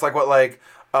just like what like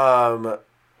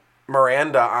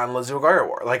Miranda on Lizzie McGuire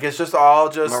wore. Like it's just all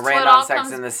just Miranda all on Sex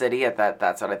comes- in the City.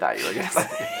 That's what I thought you were gonna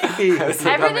say. Everything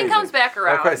Amazing. comes back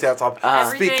around. Of course, yeah, it's all.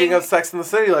 Everything- Speaking of Sex in the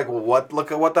City, like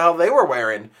look at what the hell they were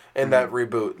wearing in that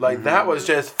reboot. Like that was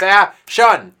just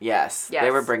fashion. Yes, Yes.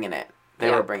 they were bringing it. They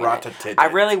Yeah. were bringing Brought it. to tidbit. I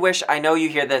really wish. I know you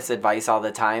hear this advice all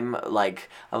the time, like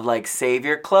save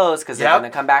your clothes because they're Yep. gonna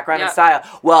come back around in Yep. style.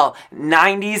 Well,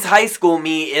 '90s high school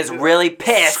me is really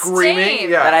pissed Screaming, Same.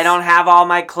 yeah. that I don't have all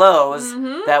my clothes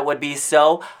that would be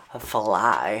so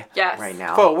fly Yes. right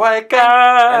now. For white girl.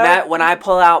 And that when I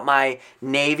pull out my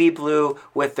navy blue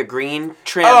with the green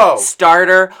trim Oh.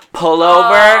 starter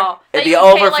pullover, that it'd be you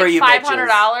over pay like for you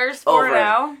 $500 bitches. for Over.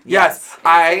 now. Yes,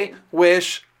 I Insane.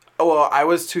 wish. Well, I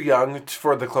was too young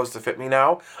for the clothes to fit me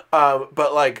now.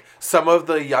 But like some of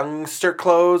the youngster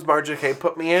clothes Marjorie K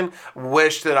put me in,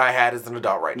 wish that I had as an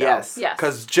adult right now. Yes. Yes.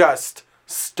 Because just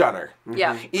stunner.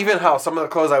 Yeah. Even how some of the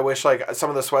clothes I wish, like some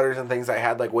of the sweaters and things I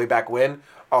had like way back when,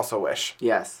 also wish.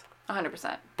 Yes.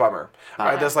 100%. Bummer.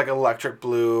 I had this like electric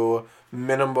blue,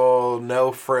 minimal,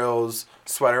 no frills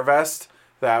sweater vest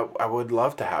that I would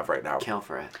love to have right now. Kill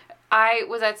for it. I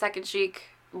was at Second Chic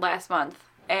last month,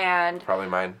 and Probably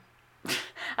mine.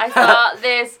 I saw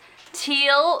this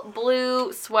teal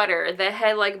blue sweater that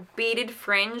had like beaded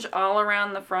fringe all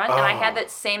around the front, and I had that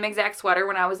same exact sweater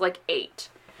when I was like 8.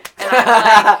 And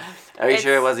I'm like, Are you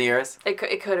sure it wasn't yours? it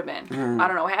could have been. I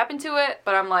don't know what happened to it,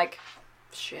 but I'm like,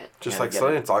 shit. Just Yeah, like get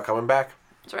Celine, it. it's all coming back.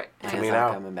 That's right. It's me not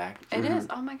now. coming back. It is.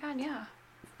 Oh my god, yeah.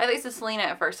 At least it's Selena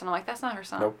at first, and I'm like, that's not her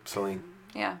song. Nope, Celine.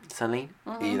 Yeah. Celine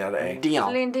E, not an A. Dion,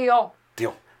 Celine Dion.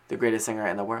 Deal. the greatest singer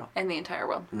in the world. In the entire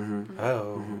world.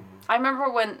 Oh. I remember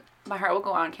when My Heart Will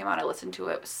Go On came out, I listened to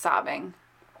it sobbing.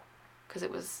 Because it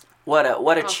was... What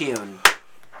a tune.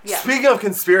 Yeah. Speaking of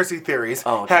conspiracy theories,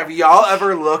 Oh, okay. have y'all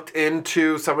ever looked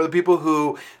into some of the people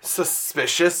who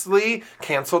suspiciously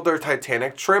canceled their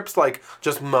Titanic trips, like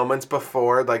just moments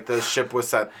before like the ship was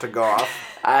set to go off?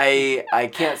 I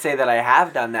can't say that I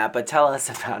have done that, but tell us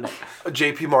about it.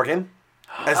 J.P. Morgan,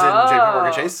 as in J.P.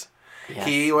 Morgan Chase.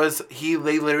 Yes.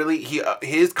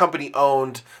 His company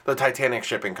owned the Titanic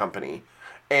shipping company,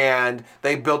 and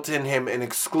they built in him an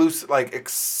exclusive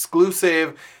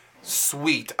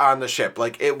suite on the ship.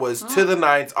 Like it was to the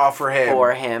nines off for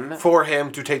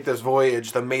him to take this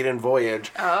voyage, the maiden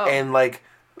voyage, and like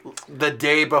the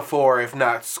day before, if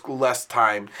not less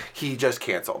time, he just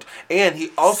canceled. And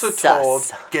he also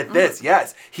told, get this,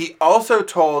 yes, he also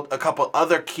told a couple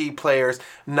other key players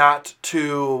not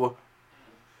to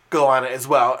go on it as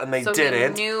well, and they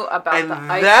didn't. He knew about and the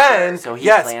iceberg. then, So he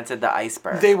yes, planted the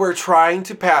iceberg. they were trying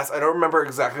to pass. I don't remember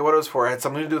exactly what it was for. It had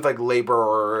something to do with like labor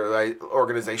or like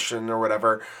organization or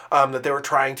whatever. That they were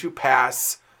trying to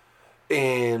pass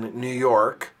in New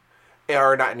York,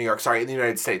 or not in New York. Sorry, in the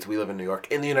United States. We live in New York.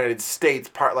 In the United States,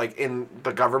 in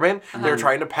the government, they were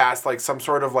trying to pass like some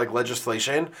sort of like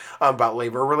legislation about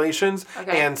labor relations,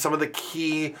 and some of the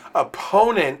key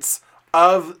opponents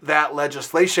of that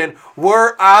legislation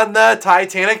were on the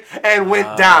Titanic and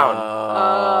went down.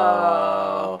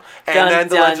 Oh. And then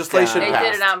the legislation They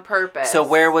passed. did it on purpose. So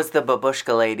where was the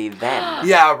babushka lady then?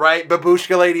 Yeah, right.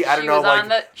 Babushka lady, I don't She know, was like on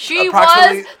the... She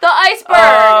approximately- was the iceberg!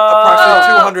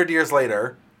 approximately 200 years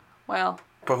later. Well...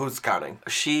 But who's counting?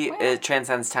 She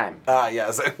transcends time.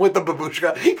 Yes, with the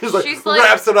babushka. He's like, She's like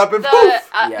wraps it up and the,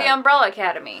 poof! the Umbrella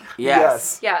Academy.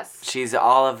 Yes. Yes. She's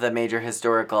all of the major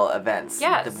historical events.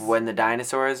 Yes. When the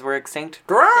dinosaurs were extinct.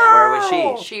 Girl! Where was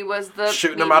she? She was the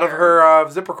Shooting them out of meteor. her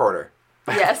zip recorder.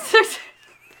 Yes.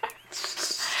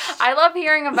 I love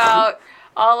hearing about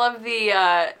all of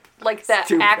the the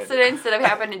Stupid. accidents that have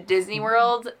happened in Disney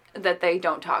World that they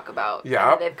don't talk about. Yeah.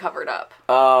 And that they've covered up.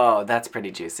 Oh, that's pretty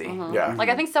juicy. Yeah. Like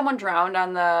I think someone drowned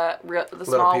on the Little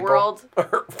Small People. World.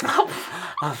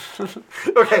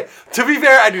 Okay, to be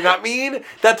fair, I do not mean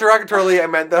that derogatorily. I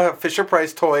meant the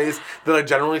Fisher-Price toys that I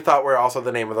generally thought were also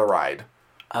the name of the ride.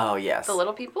 Oh, yes. The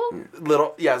little people?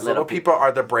 Little People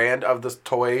are the brand of this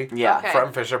toy Yeah. Okay.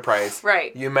 from Fisher-Price.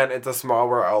 Right. You meant It's a Small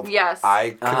World. Yes.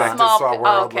 I connected Small Small Pi-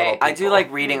 World, okay. Little People. I do like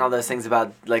reading all those things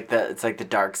about it's like the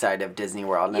dark side of Disney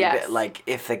World. And Yes. like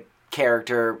if the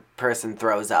character person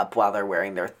throws up while they're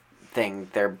wearing their thing,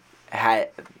 their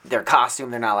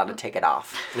costume, they're not allowed to take it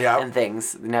off. Yeah. And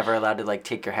things. They're never allowed to like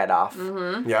take your head off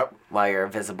Yep. while you're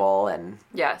visible and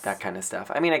Yes. that kind of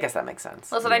stuff. I mean, I guess that makes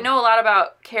sense. Listen, I know a lot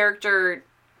about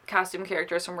costume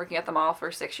characters from working at the mall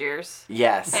for 6 years.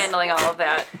 Yes. Handling all of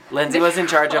that. Lindsay was in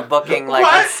charge of booking like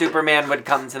What? when Superman would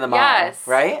come to the mall. Yes.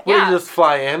 Right? Would Yeah. you just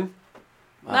fly in?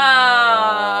 No.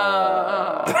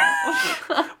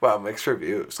 Wow, mixed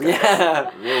reviews. Yeah.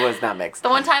 It was not mixed. The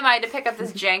one time I had to pick up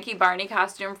this janky Barney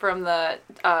costume from the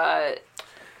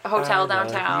hotel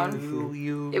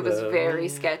downtown. It was very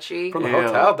sketchy. From the Ew.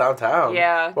 hotel downtown.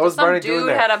 Yeah. What was Some Barney dude doing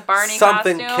there? had a Barney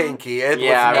Something costume. kinky. It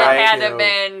Yeah, was It not right. had to cute. have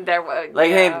been there. Like,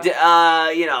 Yeah. hey,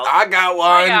 I got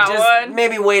one. got just one.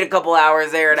 maybe wait a couple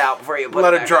hours, air it out before you put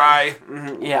Let it it back dry.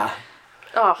 on. Yeah.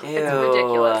 Oh, it's Ew.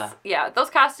 ridiculous. Yeah, those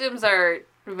costumes are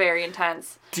very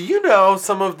intense. Do you know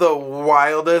some of the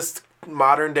wildest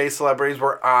modern day celebrities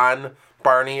were on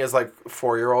Barney as like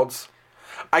 4-year-olds?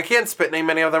 I can't spit name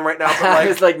any of them right now, but like,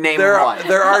 It's like, name there one.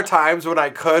 there are times when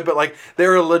I could, but like they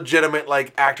were legitimate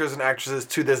like actors and actresses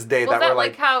to this day Was that were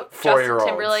like how 4-year-olds. Justin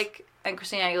Timberlake and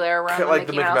Christina Aguilera were on like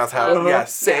the Mickey Mouse house. Club?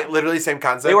 Yes, same, Yeah. literally same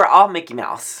concept. They were all Mickey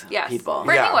Mouse Yes. people.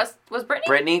 Brittany Yeah. was Brittany?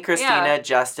 Brittany, Christina, Yeah.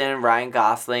 Justin, Ryan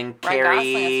Gosling, Ryan Carrie,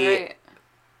 Gosling, that's right.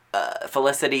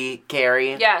 Felicity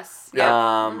Carey. Yes.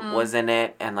 Yeah. Was in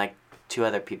it, and like 2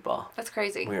 other people. That's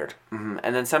crazy. Weird. And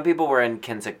then some people were in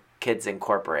Kids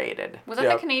Incorporated. Was that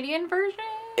Yep. the Canadian version?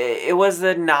 It was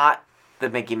not the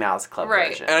Mickey Mouse Club Right.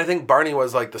 version. And I think Barney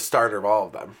was like the starter of all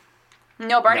of them.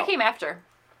 No, Barney No. came after.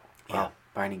 Yeah,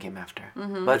 Barney came after.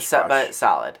 Mm-hmm. But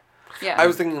solid. Yeah. I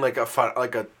was thinking like a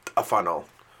funnel.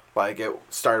 Like it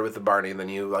started with the Barney, and then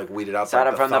you like weeded out.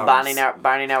 Started like, from the thumbs.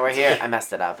 Barney, now we're here. I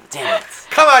messed it up. Damn it.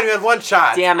 Come on, you had one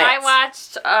shot. Damn it. I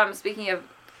watched. Speaking of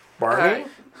Barney,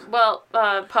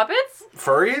 puppets.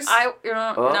 furries.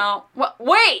 Oh. No.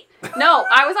 Wait. No,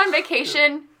 I was on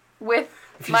vacation with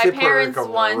If you my say Puerto parents Rico,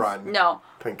 we'll once. run. No.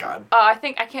 Thank God. I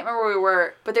can't remember where we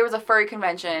were, but there was a furry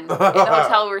convention in the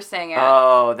hotel we were staying at.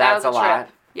 Oh, That that's was a lot. trip.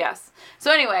 Yes.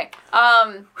 So anyway,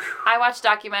 I watched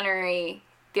documentary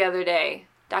the other day.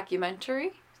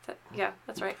 Documentary? Yeah,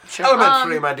 that's right.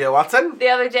 Elementary, my dear Watson. The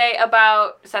other day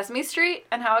about Sesame Street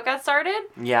and how it got started.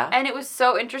 Yeah. And it was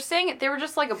so interesting. They were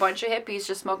just like a bunch of hippies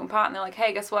just smoking pot, and they're like,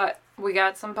 "Hey, guess what? We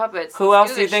got some puppets. Who Let's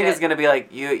else do you this think shit." is going to be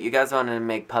like, you guys want to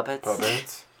make puppets?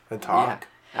 Puppets and Yeah, talk.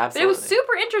 But absolutely. it was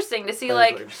super interesting to see That is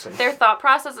like really interesting. their thought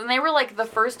process, and they were like the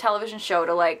first television show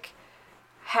to like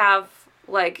have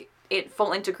like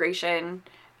full integration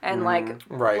and like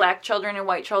Right. black children and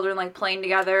white children like playing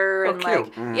together and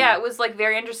cute. like yeah, it was like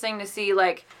very interesting to see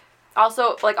like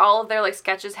also like all of their like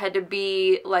sketches had to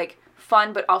be like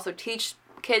fun but also teach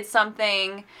kids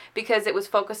something because it was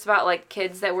focused about like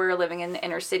kids that were living in the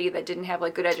inner city that didn't have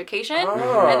like good education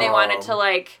and they wanted to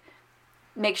like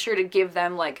make sure to give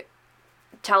them like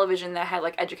television that had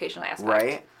like educational aspects.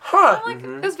 Right? Huh. Like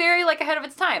it was very like ahead of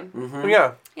its time.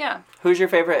 Yeah. Yeah. Who's your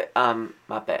favorite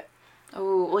Muppet?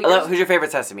 Oh, well Who's your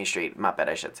favorite Sesame Street Muppet,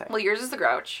 I should say? well yours is the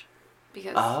Grouch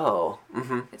because Oh.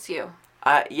 Mm-hmm. it's you. Yeah,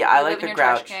 I You like live in the your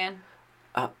Grouch. trash can.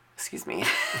 Oh, excuse me.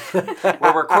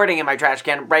 We're recording in my trash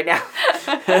can right now.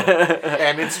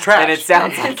 And it's trash. And it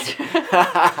sounds like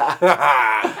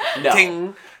no.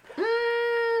 Ting.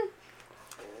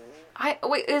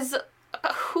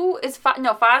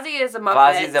 Fozzie is a Muppet.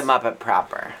 Fozzie's a Muppet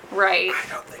proper. Right. I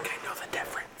don't think I know the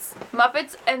difference.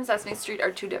 Muppets and Sesame Street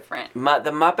are two different. The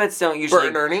Muppets don't usually. Bert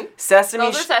and Ernie. Sesame.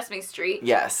 Those are Sesame Street.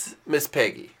 Yes. Miss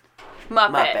Piggy.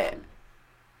 Muppet.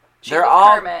 She's They're with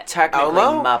all Kermit. technically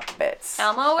Elmo? Muppets.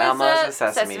 Elmo is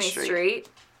a Sesame Street.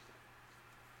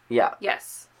 Yeah.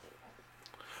 Yes.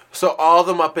 So all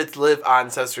the Muppets live on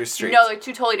Sesame Street. No, they're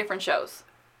two totally different shows.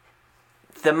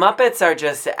 The Muppets are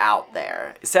just out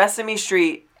there. Sesame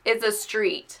Street. It's a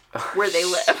street where they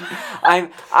live. We're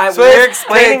it's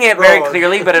explaining it Pig very Road.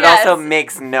 clearly, but it Yes. also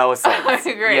makes no sense. I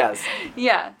agree. Yes.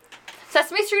 Yeah.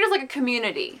 Sesame Street is like a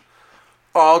community.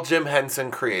 All Jim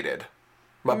Henson created.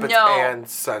 Muppets No. and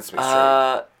Sesame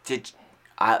Street.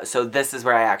 So this is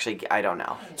where I don't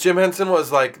know. Jim Henson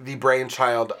was like the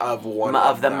brainchild of one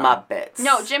Of the them. Muppets.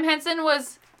 No, Jim Henson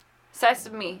was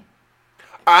Sesame.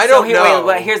 I don't know.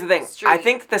 Wait, here's the thing. Street. I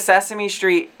think the Sesame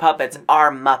Street puppets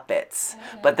are Muppets,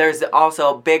 but there's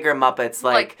also bigger Muppets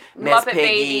like Miss Muppet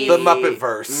Piggy. Babies. The Muppet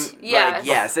verse. Yes. Like,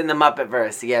 yes, in the Muppet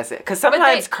verse. Yes, because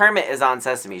sometimes they- Kermit is on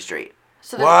Sesame Street.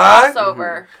 So there's What?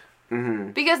 crossover.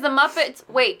 Because the Muppets...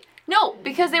 Wait. No,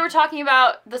 because they were talking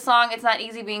about the song It's Not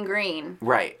Easy Being Green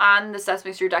Right. on the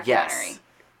Sesame Street documentary. Yes.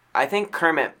 I think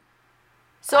Kermit.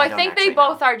 So I I don't think they actually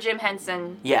both know. are Jim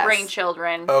Henson Yes.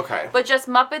 brainchildren. Okay. But just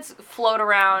Muppets float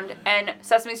around, and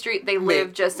Sesame Street, they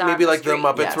live just on Maybe like street. the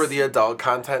Muppets Yes. were the adult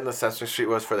content and the Sesame Street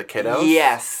was for the kiddos.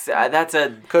 Yes, that's a.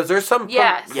 Because there's some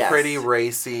Yes. Yes. pretty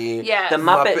racy Yes. The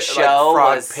Muppet like Show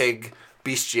frog was- pig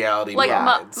bestiality Like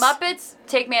moments. Muppets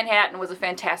Take Manhattan was a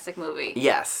fantastic movie.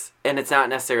 Yes, and it's not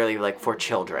necessarily like for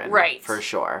children. Right. For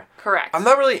sure. Correct. I'm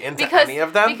not really into any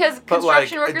of them. Because but like,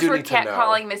 construction I workers do were need to know.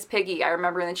 catcalling Miss Piggy, I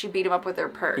remember, and then she beat him up with her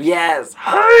purse. Yes.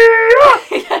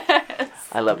 Yes.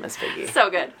 I love Miss Piggy. So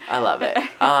good. I love it.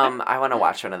 I want to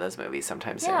watch one of those movies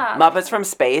sometime soon. Yeah. Muppets from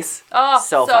Space. Oh,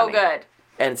 so funny. good.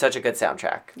 And such a good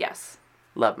soundtrack. Yes.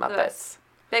 Love Muppets. Yes.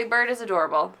 Big Bird is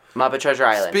adorable. Muppet Treasure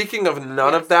Island. Speaking of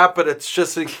none Yes. of that, but it's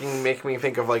just it can make me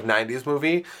think of like '90s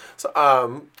movie. So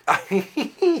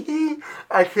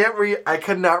I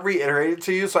could not reiterate it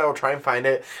to you, so I will try and find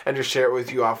it and just share it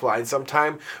with you offline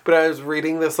sometime. But I was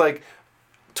reading this like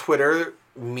Twitter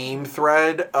meme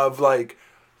thread of like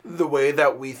the way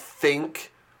that we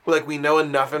think, like we know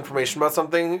enough information about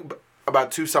something.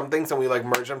 About two somethings and we like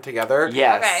merge them together.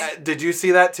 Yes. Okay. Did you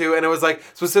see that too? And it was like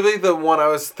specifically the one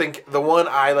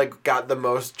I like got the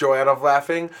most joy out of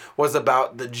laughing was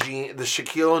about the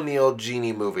Shaquille O'Neal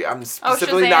Genie movie. I'm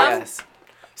specifically Shazam? not Yes.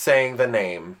 saying the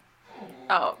name.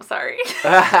 Oh, sorry.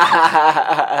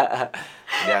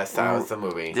 Yes, that was the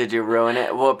movie. Did you ruin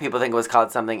it? Well, people think it was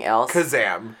called something else.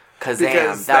 Kazam. Kazam.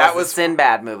 because That, that was was- a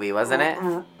Sinbad movie, wasn't it?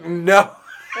 No.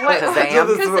 What?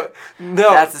 Kazam?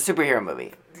 No. That's a superhero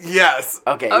movie. Yes.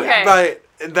 Okay. Okay. Yeah.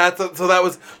 But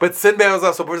but Sinbad was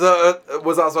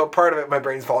also a part of it. My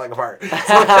brain's falling apart. So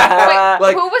Wait,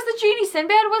 like- who was the genie?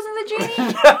 Sinbad wasn't the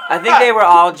genie? I think they were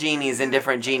all genies in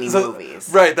different genie movies.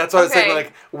 Right, that's what I was saying. Okay.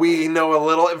 Like, we know a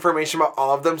little information about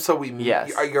all of them, so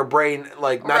Yes. your brain,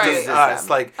 like, not Right. just us,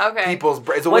 like, Okay. people's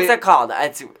brains. What's that called?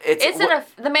 It's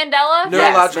The Mandela effect?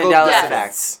 Neurological Mandela Yes.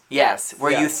 effect. Yes,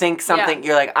 where you Yes. think something,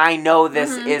 you're like, I know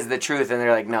this is the truth, and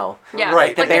they're like, no. Yeah.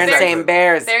 Right. The Like Berenstain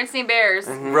Bears. Berenstain Bears.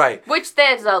 Right. Which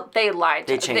they lied.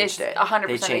 They changed it. 100%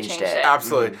 They they changed changed it. it.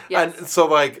 Absolutely. Yes. And so,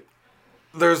 like,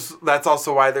 that's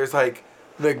also why there's, like,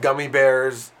 the Gummy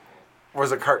Bears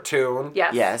was a cartoon.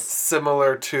 Yes. Yes.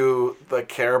 Similar to the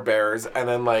Care Bears. And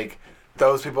then, like,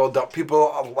 those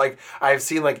people, like, I've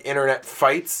seen, like, internet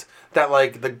fights that,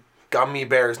 like, the Gummy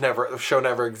Bears never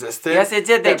existed. Yes, it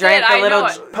did. They It drank did, the I little know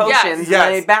it. potions Yes.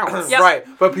 and they bounced. Yep. Right,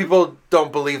 but people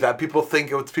don't believe that. People think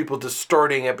it's people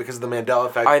distorting it because of the Mandela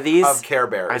effect of Care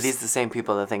Bears. Are these the same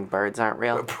people that think birds aren't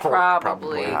real?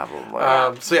 Probably.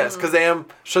 Probably. So yes,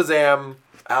 Shazam,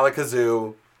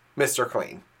 Alakazoo, Mr.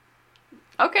 Clean.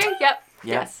 Okay, yep.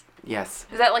 Yeah. Yes. Yes.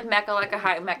 Is that like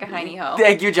Mecha Heiny Ho?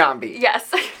 Thank you, John B.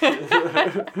 Yes.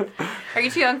 Are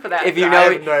you too young for that? If you I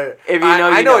know, have no- if you know,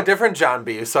 I you know a different John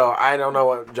B. So I don't know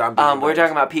what John B. we're is.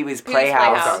 talking about Pee-wee's Pee-wee's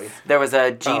Playhouse. Playhouse. There was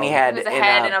a genie head, It was a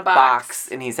head in a box.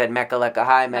 and he said Mecca Lecca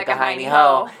Hi, Mecca Heiny Heiny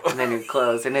Ho, Ho. and then he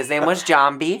closed. And his name was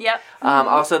John B. Yep.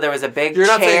 Also, there was a big You're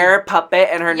not chair saying- puppet,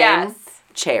 and her name Yes.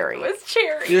 Cherry. It was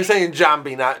Cherry. You're saying John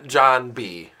B, not John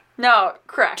B. No,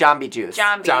 correct. John B. Juice.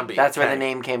 John B. John B. That's where the Okay.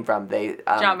 name came from. They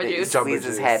Jamba they Juice. squeeze Jamba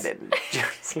his Juice. head and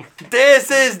This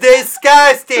is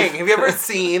disgusting. Have you ever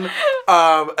seen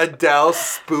Adele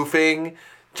spoofing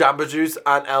Jamba Juice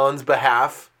on Ellen's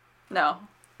behalf? No.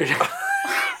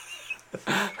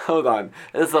 Hold on.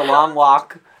 This is a long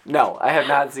walk. No, I have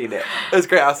not seen it. It's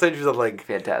great. I'll send you the link.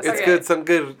 Fantastic. It's Okay. good. Some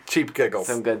good cheap giggles.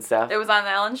 Some good stuff. It was on the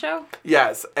Ellen Show?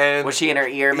 Yes, and Was she in her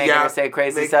ear making Yeah, her say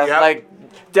crazy make- stuff? yep. Like,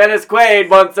 Dennis Quaid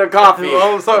wants a coffee.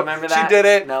 Oh, so Remember she that? did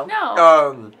it. No.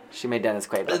 No. She made Dennis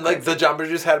Quaid. look And like the crazy. Jamba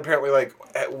Juice had apparently like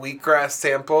wheatgrass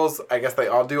samples. I guess they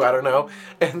all do. I don't know.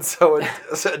 And so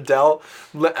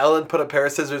Ellen put a pair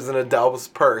of scissors in Adele's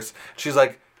purse. She's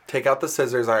like, "Take out the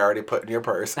scissors I already put in your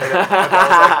purse." And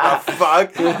I was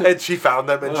like, "The fuck?" And she found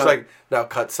them and she's like, "Now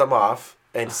cut some off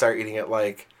and start eating it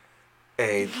like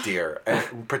a deer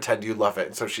and pretend you love it."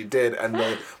 And so she did, and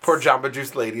the poor Jamba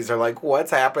Juice ladies are like,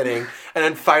 "What's happening?" And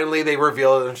then finally they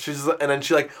reveal it, and then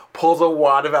she like pulls a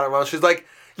wad of out of her mouth. She's like,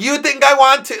 "You think I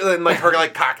want to?" And like her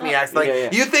like Cockney accent, like, Yeah.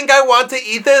 "You think I want to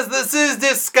eat this? This is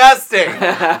disgusting."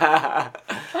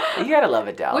 You gotta love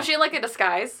Adele. Was she in like a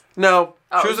disguise? No,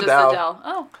 Oh, she it was just Adele.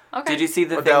 Oh, okay. Did you see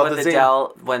the Adele thing with Dazeem.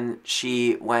 Adele when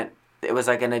she went? It was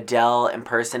like an Adele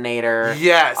impersonator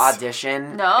Yes.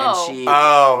 audition. No. And she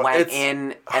Oh, went it's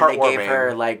in and they gave heartwarming.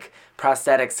 her like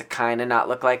prosthetics to kind of not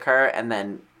look like her, and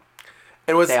then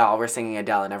It was they all were singing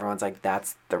Adele, and everyone's like,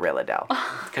 "That's the real Adele,"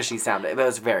 because she sounded. It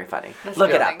was very funny. That's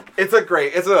Look it amazing. up. it's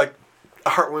a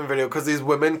heartwarming video because these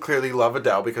women clearly love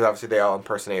Adele because obviously they all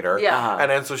impersonate her. Yeah. Uh-huh. And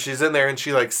then so she's in there and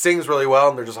she like sings really well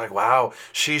and they're just like, "Wow,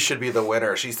 she should be the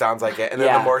winner. She sounds like it." And then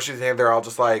Yeah. the more she's in, they're all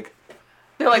just like,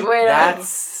 They're like, wait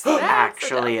That's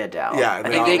actually Adele. Yeah, I and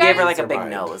think they they all gave her lose like a their big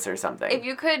mind. nose or something. If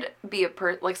you could be a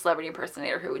celebrity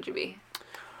impersonator, who would you be?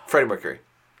 Freddie Mercury.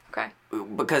 Okay.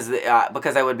 because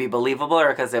I would be believable or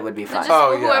because it would be fun. Just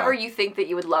Oh, yeah. whoever you think that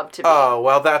you would love to be. Oh,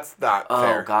 well, that's not Oh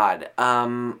fair. God.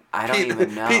 I don't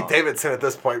even know. Pete Davidson at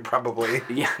this point, probably.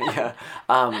 Yeah.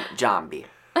 John B.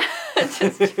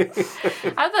 I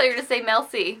thought you were going to say Mel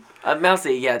C. Mel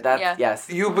C. Yeah. That's Yeah. yes.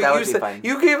 You, that but would you, be said, fun.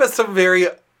 you gave us some very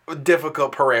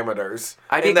difficult parameters.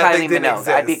 I'd be in that they Kylie didn't Minogue.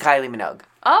 I'd be exist. Kylie Minogue.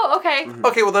 Oh, okay.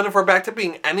 Okay, well then if we're back to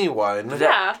being anyone,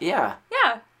 Yeah. Yeah.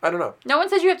 Yeah. I don't know. No one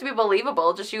says you have to be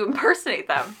believable, just you impersonate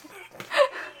them.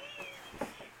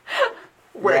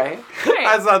 Wait. Right?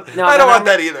 That's not, No, I don't no, want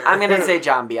that either. I'm gonna say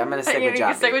John B. I'm gonna stick You're with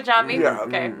gonna John stick B. with John B? Yeah.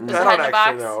 Okay. Mm, Just I head don't in the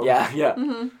actually box. know. Yeah. Yeah.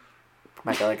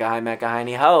 Mecca like a high, Mecca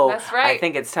hiney ho. That's right. I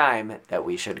think it's time that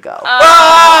we should go.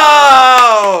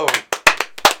 Oh!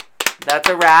 That's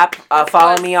a wrap.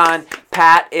 Follow was- me on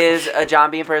Pat is a John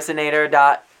B impersonator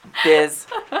 .biz.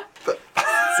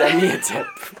 Send me a tip.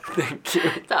 Thank you.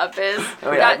 Stop biz.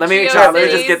 Oh, yeah. Let me just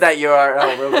get that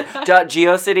URL real quick.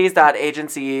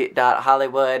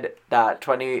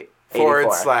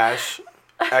 geocities.agency.hollywood.2084.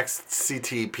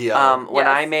 /XCTPL. When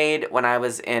Yes. when I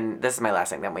was in, this is my last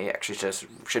thing, then we actually just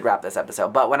should wrap this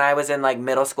episode. But when I was in like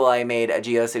middle school, I made a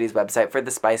GeoCities website for the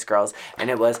Spice Girls,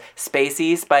 and it was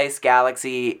Spacey Spice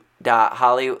Galaxy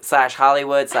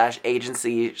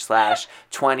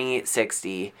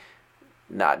 /Hollywood/agency/2060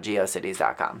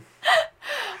 .geocities.com.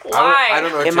 Why? I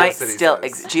don't know what It might GeoCities still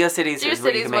is. GeoCities is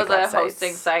where you GeoCities can make was a websites.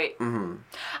 hosting site. Mm-hmm.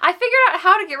 I figured out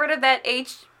how to get rid of that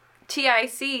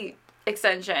HTIC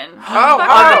extension. Oh, Fuck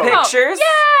how? On the no. pictures?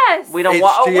 Yes. We don't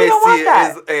want. We don't want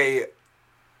that. HGAC is a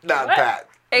not What? that.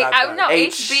 Not that. No,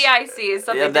 H- HBIC is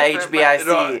something Yeah, the different. but- HBIC.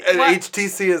 No, an What?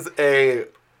 HTC is a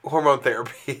hormone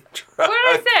therapy drug.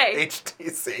 What did I say?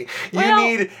 HTC. Well,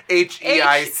 you need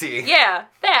HEIC. Yeah,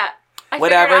 that. I figured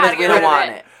Whatever out it how is, to we get don't rid of want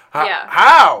it. Yeah.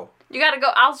 How? You gotta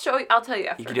go. I'll show you. I'll tell you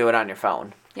after. You can do it on your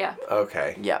phone. Yeah.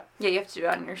 Okay. Yep. Yeah, you have to do it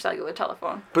on your cellular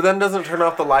telephone. But then doesn't turn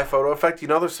off the live photo effect. You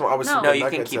know, there's some obviously No. No, you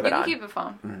can nuggets keep in it You can on. keep a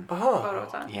phone. Oh.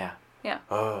 Photos on. Yeah. Yeah.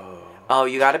 Oh. Oh,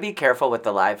 you got to be careful with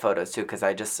the live photos too, because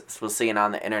I just was seeing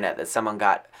on the internet that someone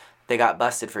got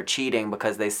busted for cheating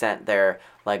because they sent their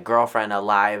girlfriend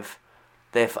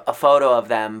a photo of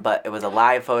them, but it was a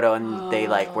live photo and they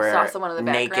saw were someone in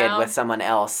the naked background? with someone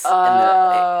else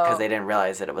because they didn't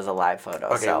realize that it was a live photo.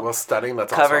 Okay, so well, stunning.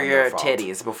 That's also cover on their your fault.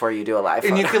 titties before you do a live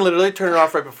photo. And you can literally turn it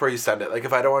off right before you send it. Like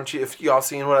if I don't want you, if y'all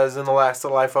seen what I was in the last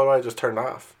live photo, I just turned it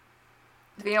off.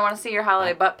 If you don't want to see your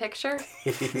holiday butt picture,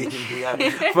 my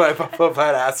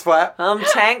ass flap. I'm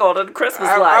tangled in Christmas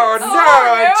Oh, lights. no,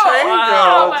 I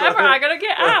how tangled. am I gonna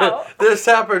get out? This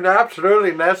happened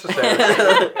absolutely necessary.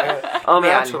 Oh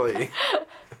man! Naturally.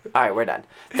 All right, we're done.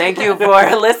 Thank you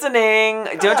for listening.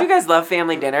 Don't you guys love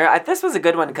family dinner? This was a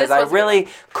good one because This I was a good really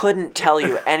couldn't tell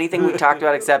you anything we talked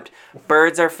about except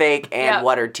birds are fake and Yep.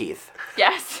 what are teeth.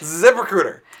 Yes.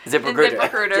 ZipRecruiter. ZipRecruiter.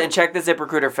 ZipRecruiter. And check the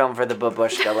ZipRecruiter film for the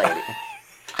Babushka lady.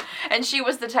 And she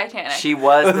was the Titanic. She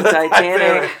was the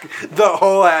Titanic The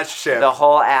whole ass ship. the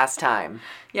whole ass time.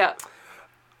 Yep.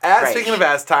 Great. Speaking of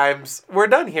ass times, we're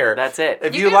done here. That's it.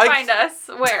 If You you can like find us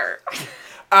where?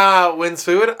 Wins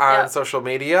Food on Yeah. social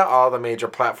media, all the major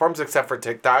platforms except for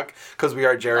TikTok, because we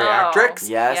are geriatrics.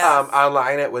 Yes.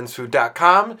 Online at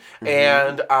winsfood.com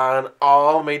and on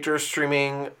all major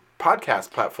streaming podcast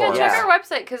Yeah, platforms. check Yeah. our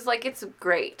website because it's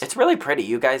great. It's really pretty.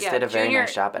 You guys Yeah, did a very Junior-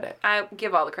 nice job at it. I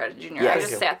give all the credit to Junior. Yes. I Thank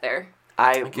just you. sat there.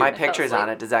 My I picture's fell on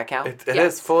asleep. it. Does that count? It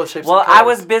Yes. is full of shapes Well, and I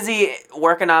colors. was busy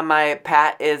working on my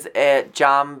Pat is at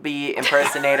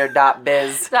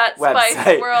jombieimpersonator.biz That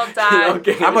website. spiceworld.com.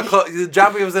 Okay. I'm a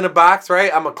Johnny was in a box,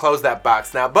 right? I'm gonna close that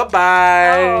box now.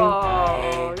 Bye-bye.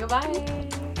 Oh, goodbye.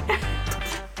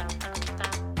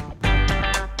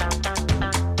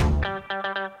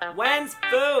 When's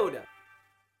food?